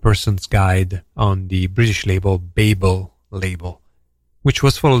Young Person's Guide on the British label Babel label, which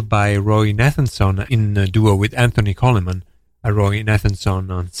was followed by Roy Nathanson in a duo with Anthony Coleman. Roy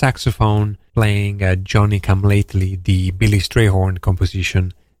Nathanson on saxophone, playing Johnny Come Lately, the Billy Strayhorn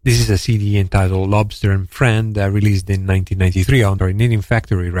composition. This is a CD entitled Lobster and Friend, released in 1993 on Knitting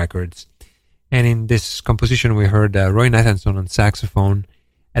Factory Records. And in this composition we heard Roy Nathanson on saxophone,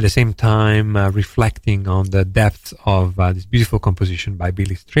 at the same time reflecting on the depth of this beautiful composition by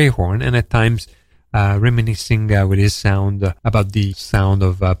Billy Strayhorn, and at times reminiscing with his sound about the sound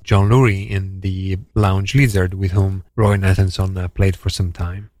of John Lurie in the Lounge Lizard, with whom Roy Nathanson played for some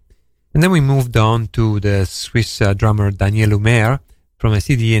time. And then we moved on to the Swiss drummer Daniel Humer. From a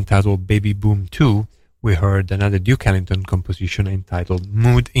CD entitled Baby Boom 2, we heard another Duke Ellington composition entitled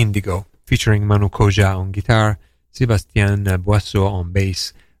Mood Indigo, featuring Manu Koja on guitar, Sébastien Boisseau on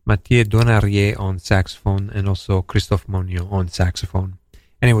bass, Mathieu Donarier on saxophone, and also Christophe Monio on saxophone.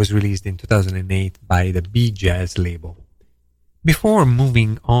 And it was released in 2008 by the B-Jazz label. Before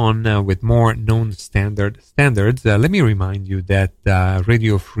moving on with more known standards, let me remind you that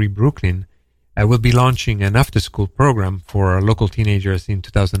Radio Free Brooklyn will be launching an after-school program for local teenagers in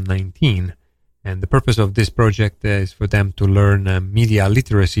 2019. And the purpose of this project is for them to learn media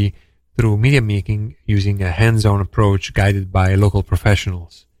literacy through media making using a hands-on approach guided by local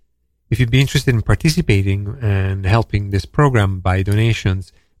professionals. If you'd be interested in participating and helping this program by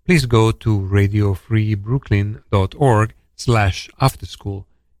donations, please go to radiofreebrooklyn.org/afterschool,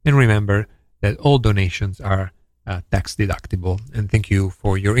 and remember that all donations are tax deductible. And thank you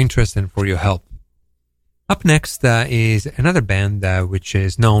for your interest and for your help. Up next is another band which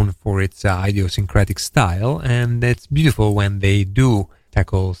is known for its idiosyncratic style, and it's beautiful when they do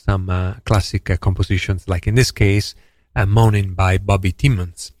tackle some classic compositions, like in this case, Moanin' by Bobby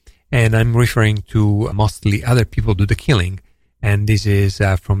Timmons. And I'm referring to Mostly Other People Do the Killing, and this is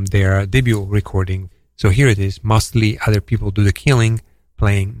from their debut recording. So here it is, Mostly Other People Do the Killing,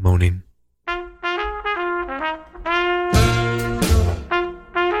 playing Moanin'.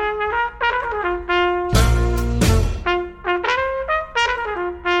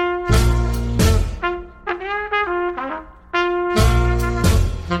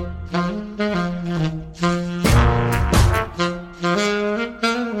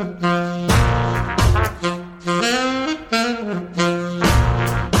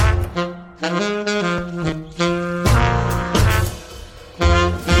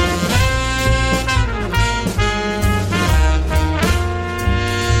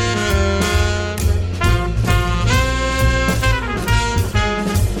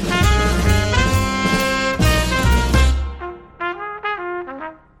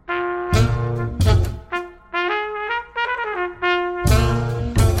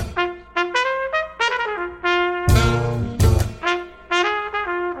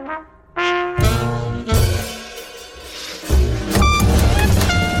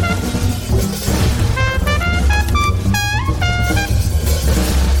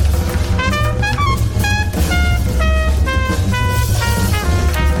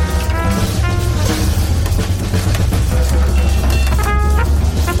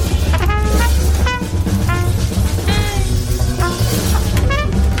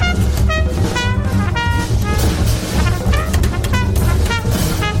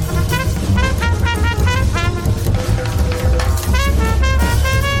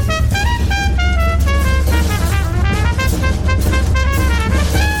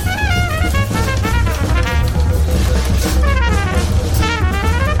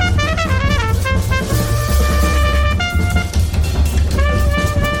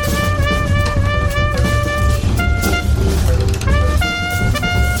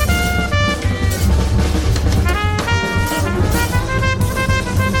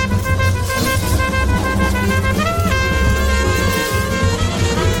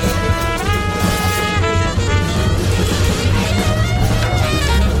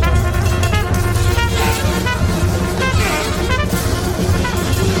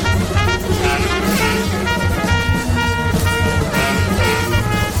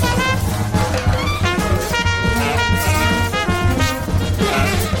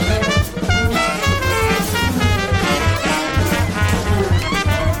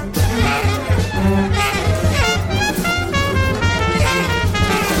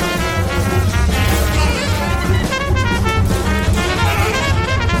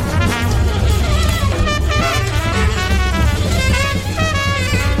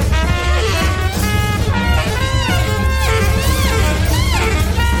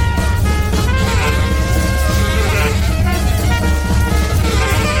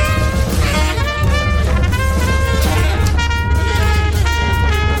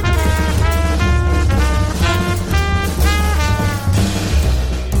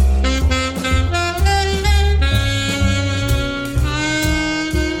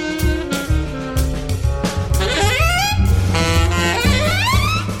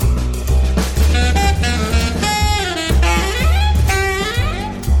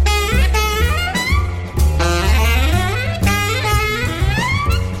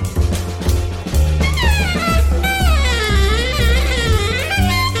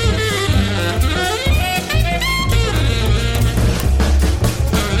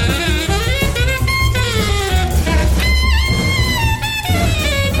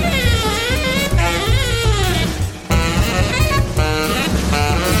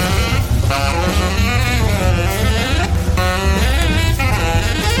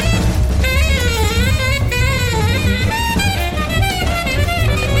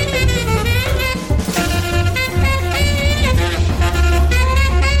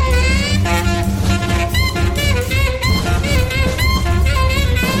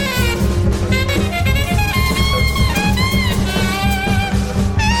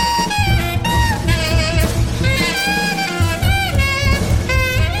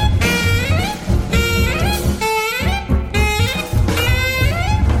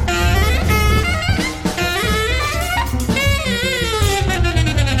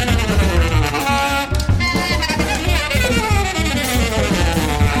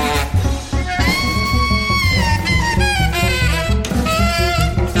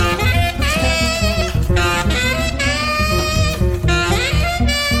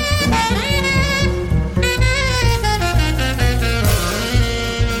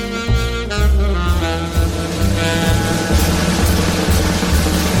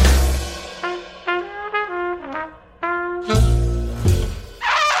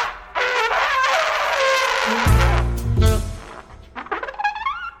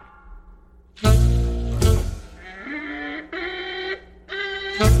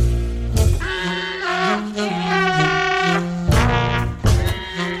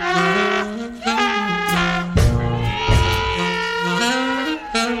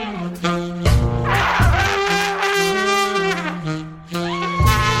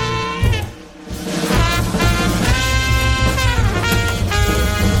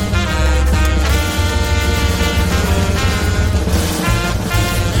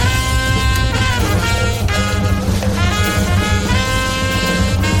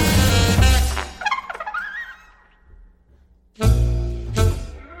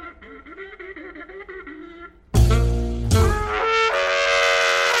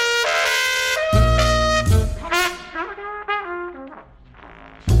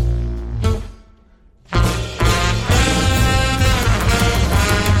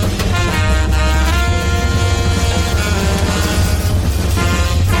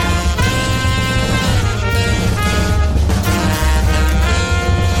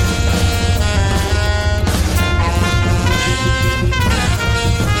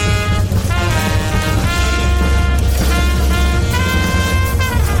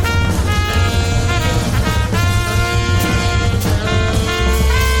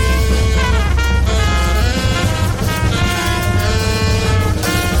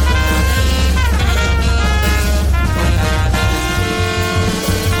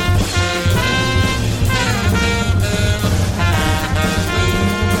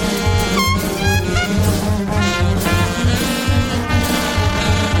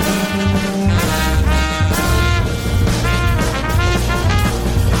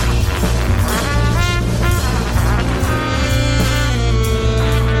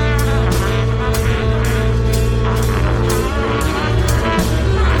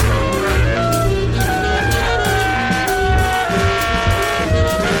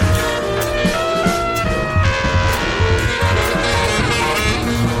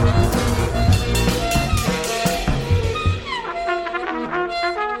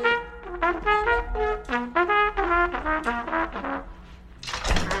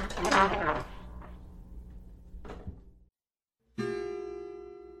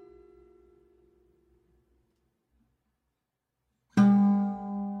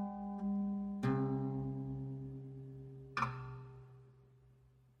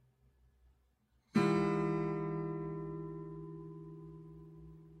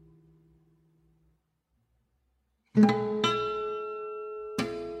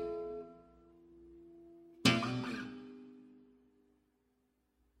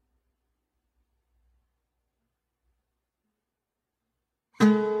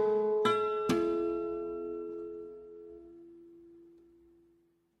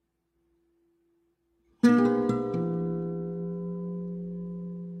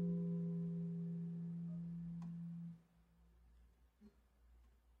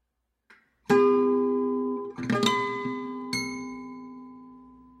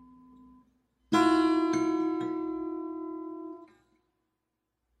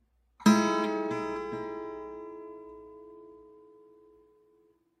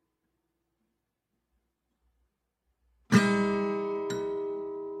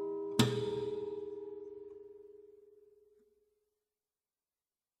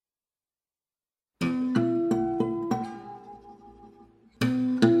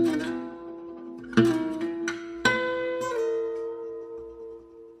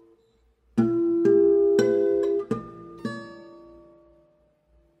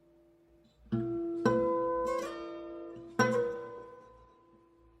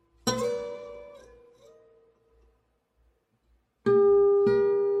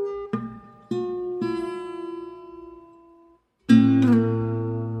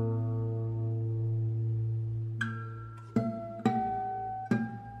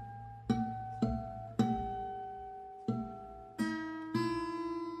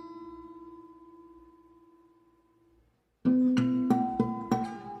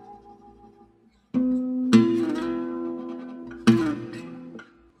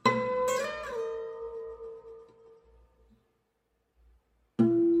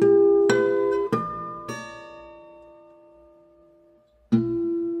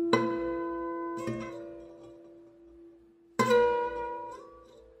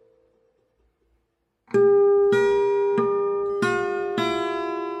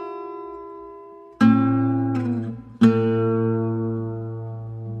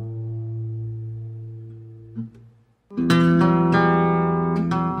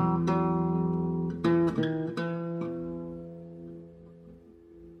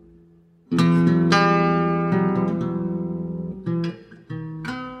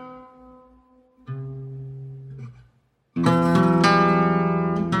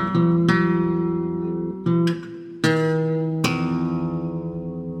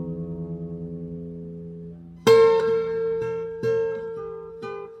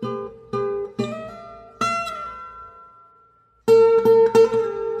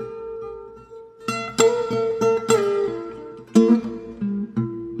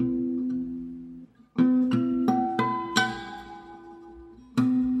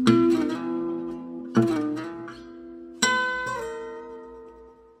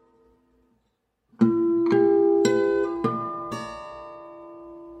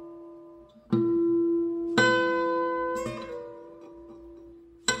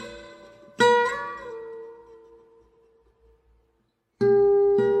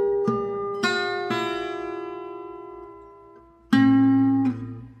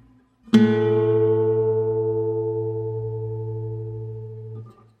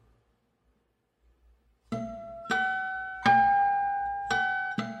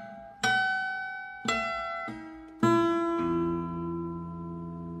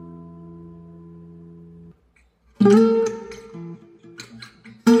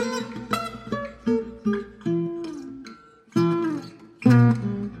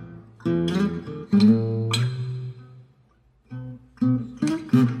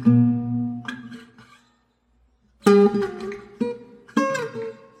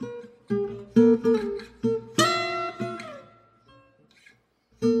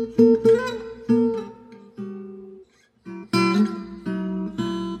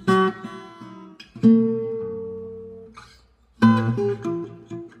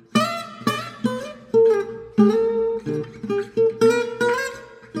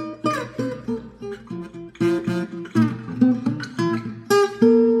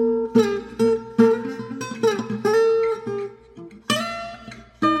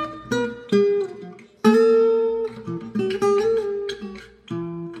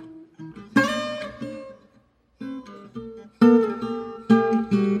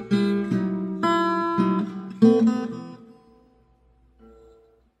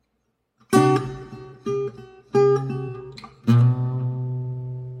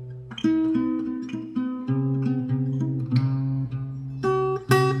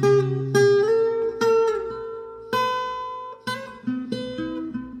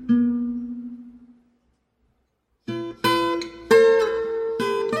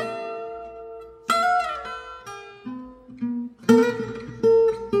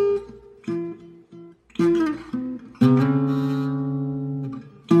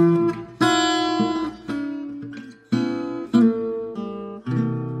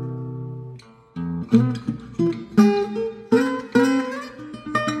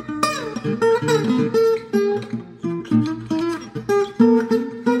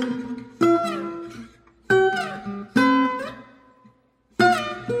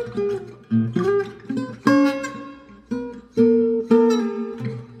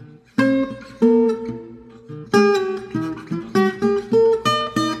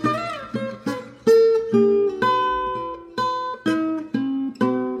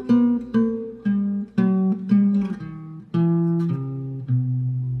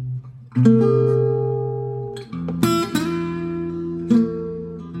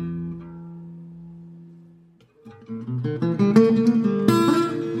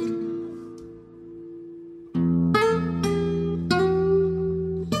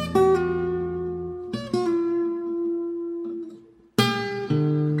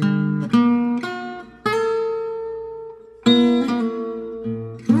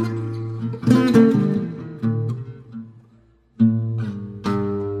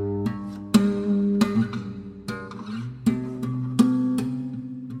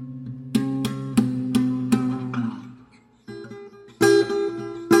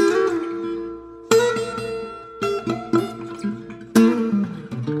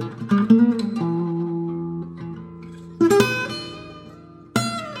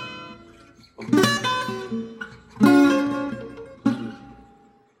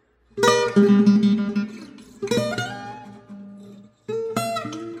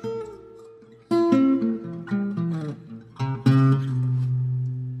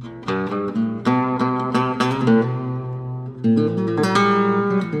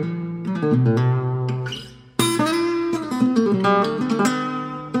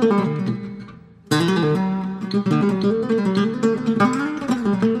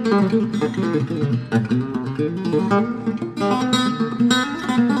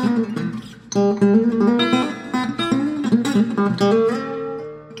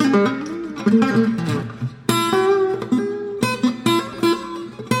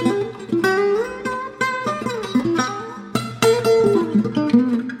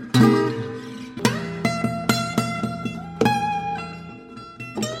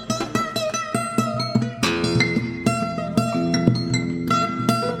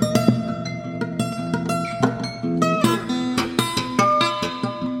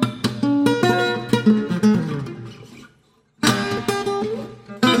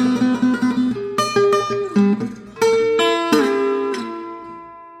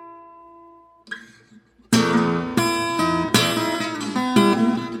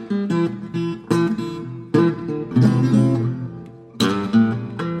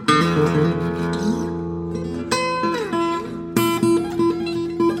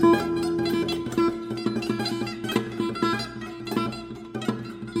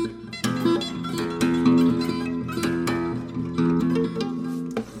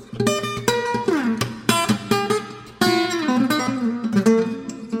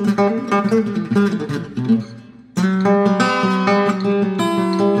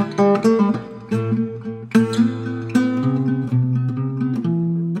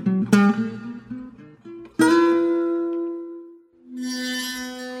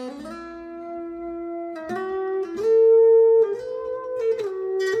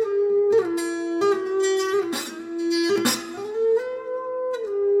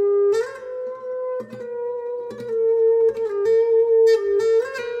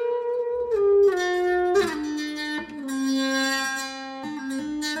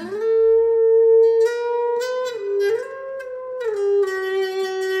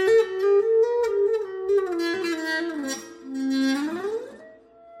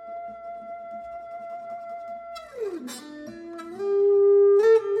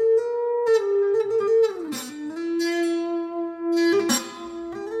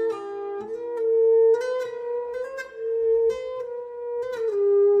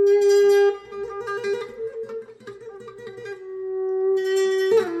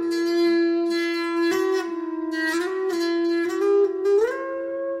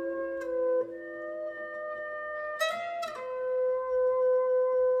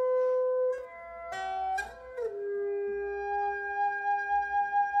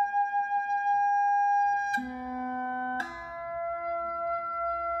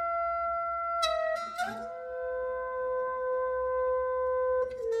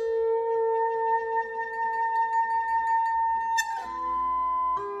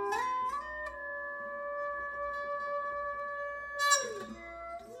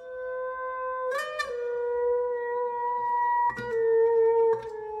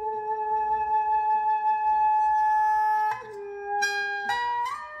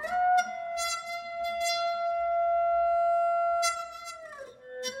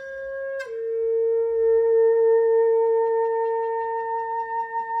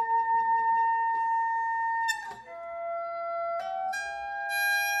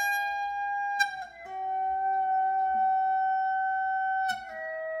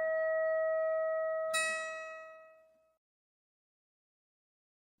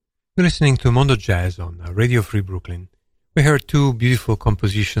 You're listening to Mondo Jazz on Radio Free Brooklyn. We heard two beautiful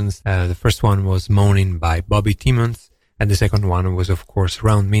compositions. The first one was Moaning by Bobby Timmons, And the second one was, of course,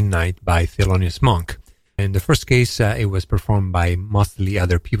 Round Midnight by Thelonious Monk. In the first case, it was performed by Mostly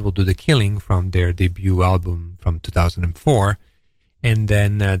Other People Do the Killing from their debut album from 2004. And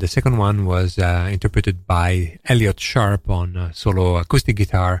then the second one was interpreted by Elliott Sharp on solo acoustic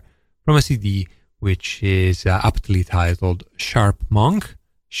guitar from a CD which is aptly titled Sharp Monk,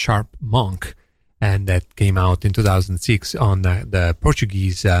 and that came out in 2006 on the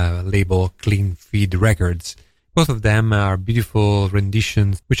Portuguese label Clean Feed Records. Both of them are beautiful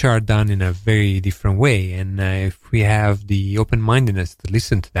renditions which are done in a very different way, and if we have the open-mindedness to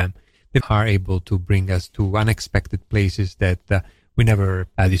listen to them, they are able to bring us to unexpected places that we never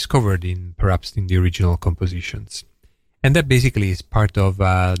discovered perhaps in the original compositions. And that basically is part of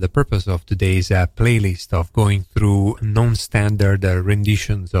the purpose of today's playlist of going through non-standard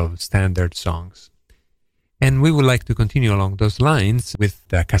renditions of standard songs. And we would like to continue along those lines with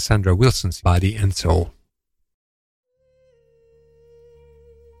Cassandra Wilson's Body and Soul.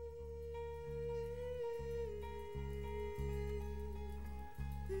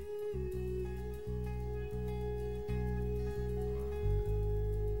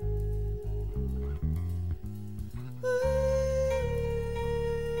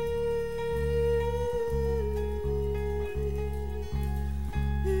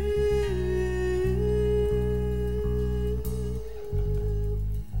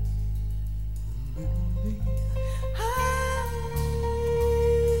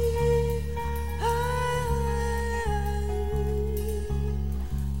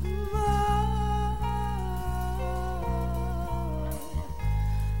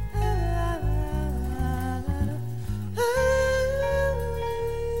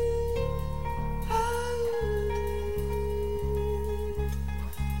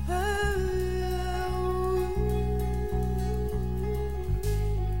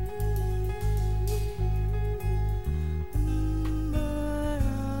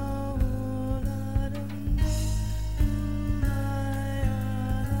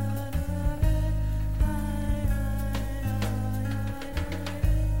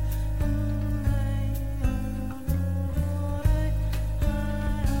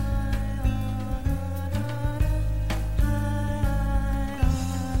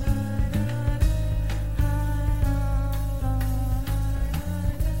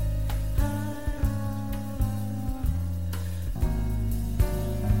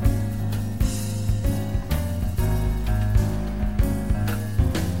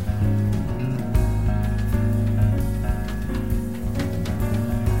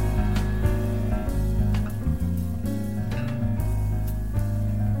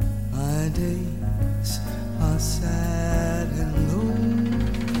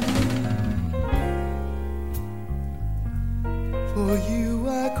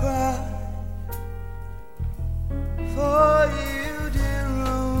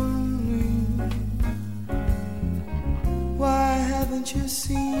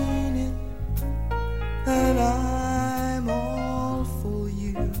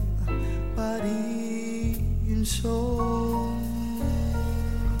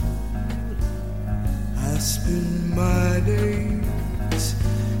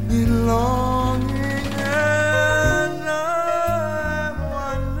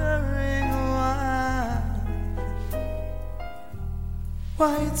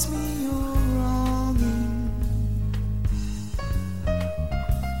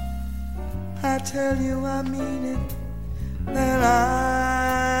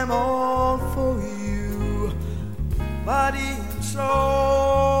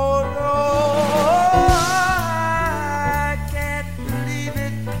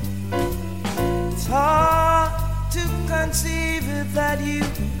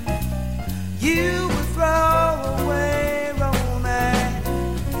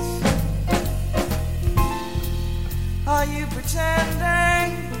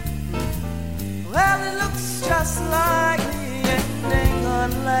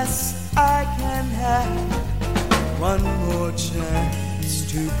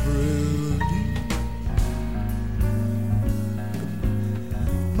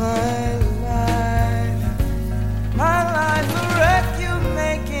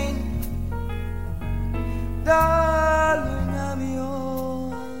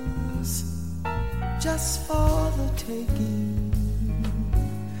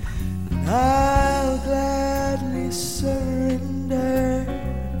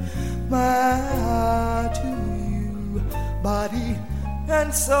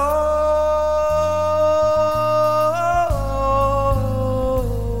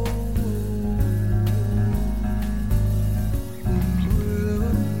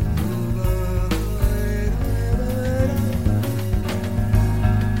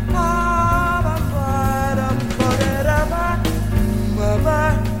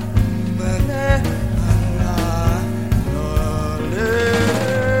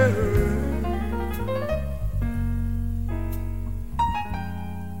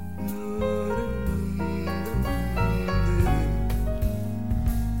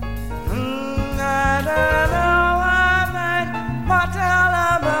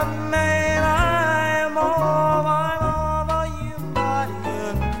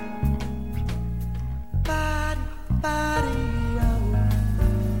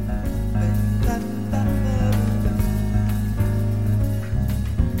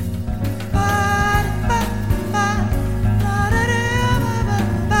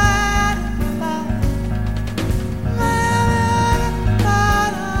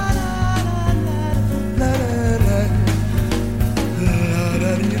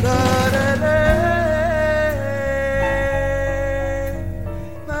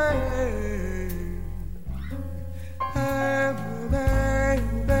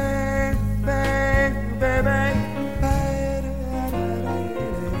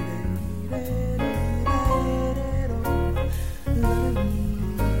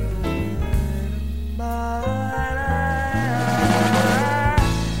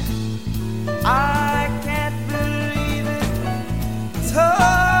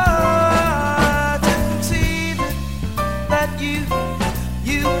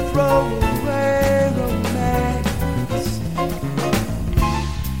 away romance.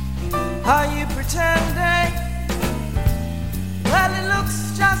 Are you pretending? Well, it looks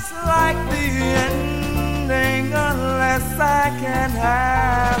just like the ending, unless I can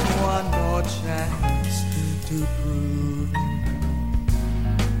have one more chance to prove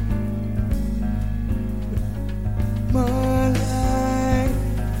my life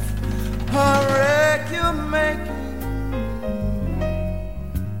a wreck you're making.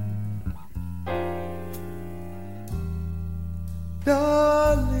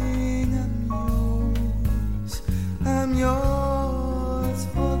 Darling, I'm yours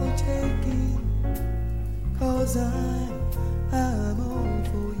for the taking, 'cause I'm all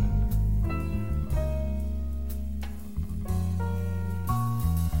for you.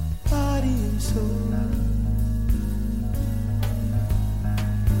 Body and soul,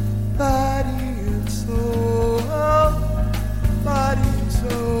 body and soul, body and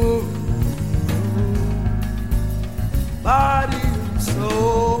soul, body and soul,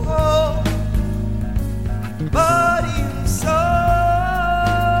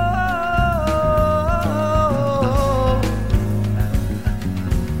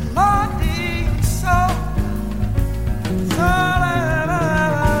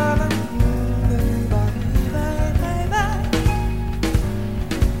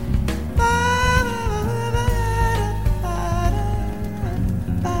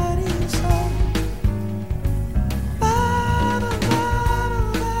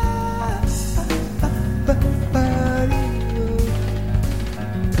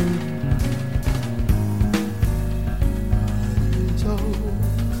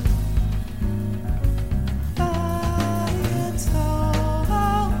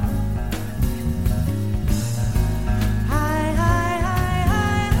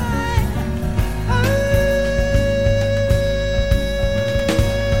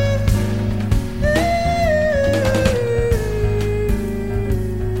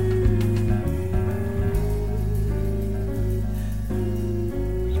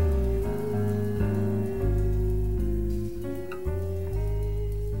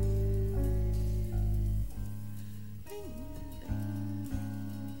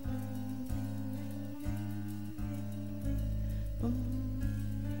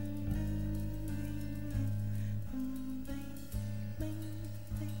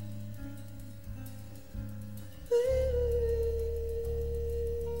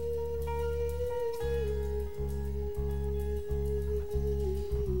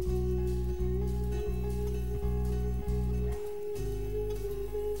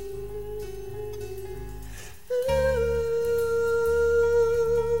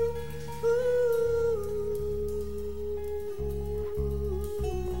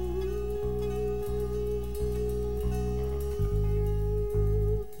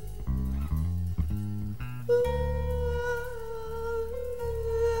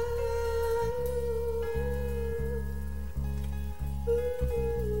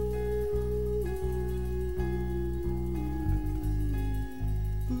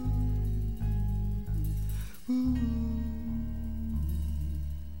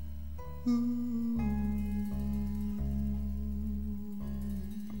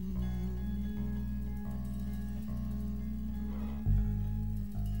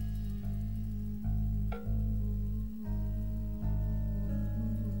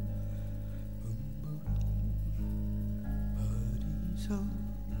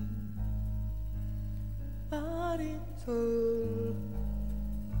 body and soul,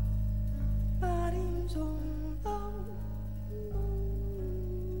 body and soul,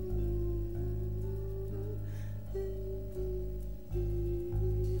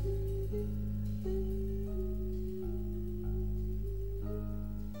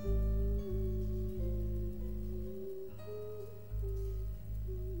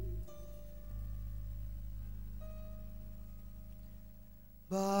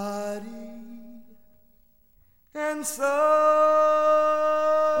 body and soul.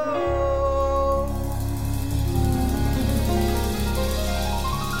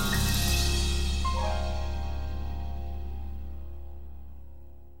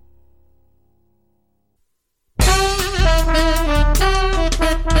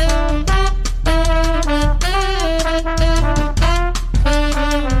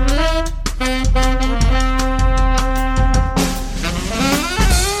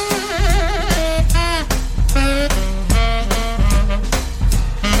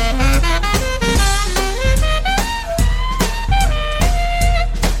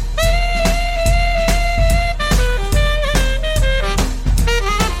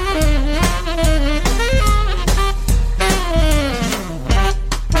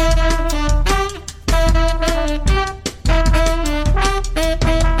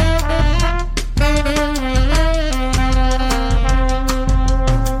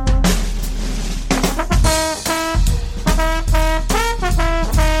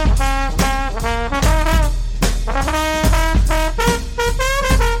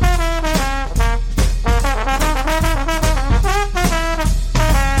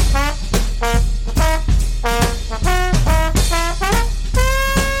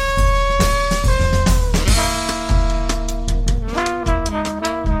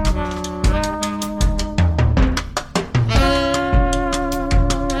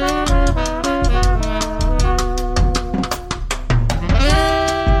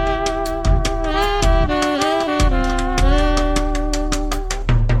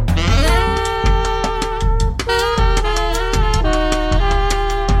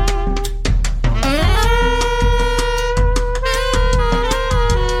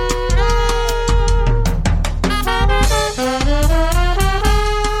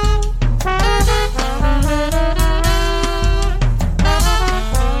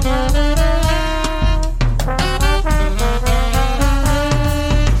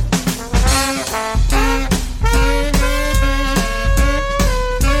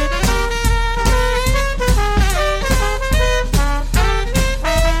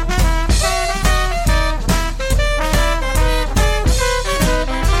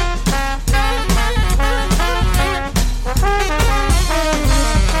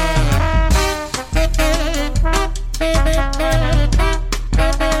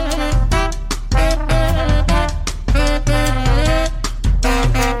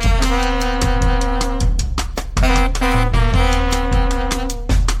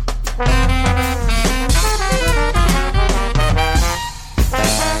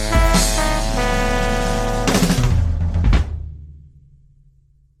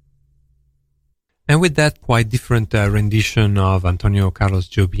 And with that quite different rendition of Antonio Carlos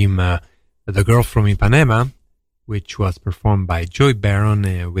Jobim, The Girl from Ipanema, which was performed by Joey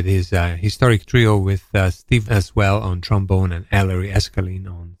Barron with his historic trio with Steve Aswell on trombone and Ellery Escalin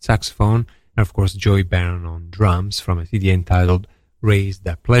on saxophone, and of course Joey Barron on drums from a CD entitled Raise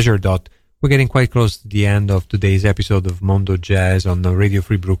the Pleasure Dot. We're getting quite close to the end of today's episode of Mondo Jazz on Radio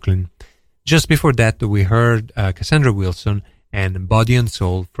Free Brooklyn. Just before that, we heard Cassandra Wilson and Body and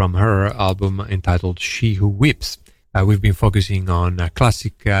Soul from her album entitled She Who Weeps. We've been focusing on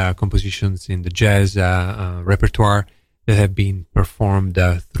classic compositions in the jazz repertoire that have been performed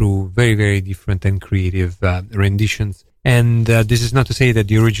through very, very different and creative renditions. And this is not to say that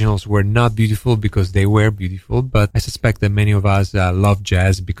the originals were not beautiful, because they were beautiful, but I suspect that many of us love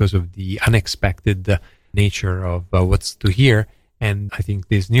jazz because of the unexpected nature of what's to hear. And I think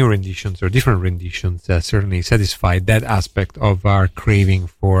these new renditions or different renditions certainly satisfy that aspect of our craving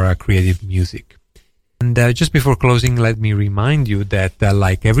for creative music. And just before closing, let me remind you that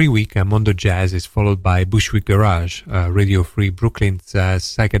like every week, Mondo Jazz is followed by Bushwick Garage, Radio Free Brooklyn's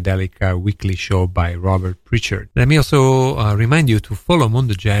psychedelic weekly show by Robert Pritchard. Let me also remind you to follow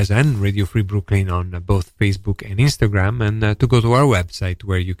Mondo Jazz and Radio Free Brooklyn on both Facebook and Instagram, and to go to our website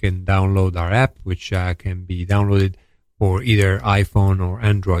where you can download our app, which can be downloaded for either iPhone or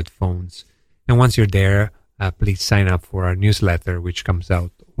Android phones. And once you're there, please sign up for our newsletter, which comes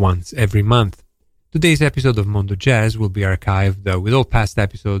out once every month. Today's episode of Mondo Jazz will be archived with all past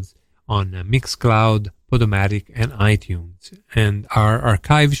episodes on Mixcloud, Podomatic, and iTunes. And our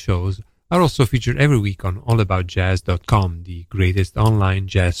archive shows are also featured every week on allaboutjazz.com, the greatest online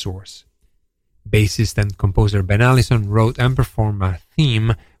jazz source. Bassist and composer Ben Allison wrote and performed a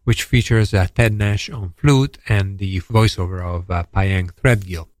theme which features Ted Nash on flute and the voiceover of Payang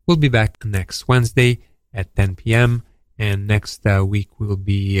Threadgill. We'll be back next Wednesday at 10 p.m., and next week we'll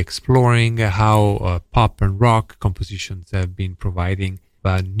be exploring how pop and rock compositions have been providing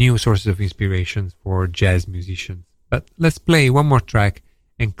new sources of inspiration for jazz musicians. But let's play one more track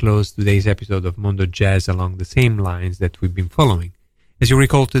and close today's episode of Mondo Jazz along the same lines that we've been following. As you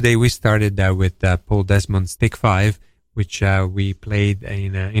recall, today we started with Paul Desmond's Take 5, which we played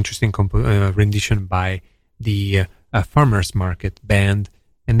in an interesting rendition by the Farmers Market Band.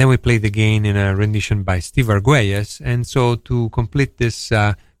 And then we played again in a rendition by Steve Arguelles. And so to complete this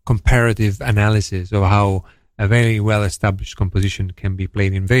comparative analysis of how a very well-established composition can be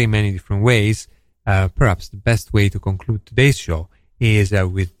played in very many different ways, perhaps the best way to conclude today's show is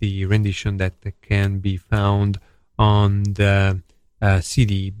with the rendition that can be found on the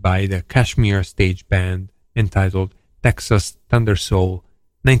CD by the Kashmir Stage Band entitled Texas Thunder Soul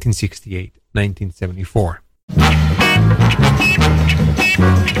 1968-1974.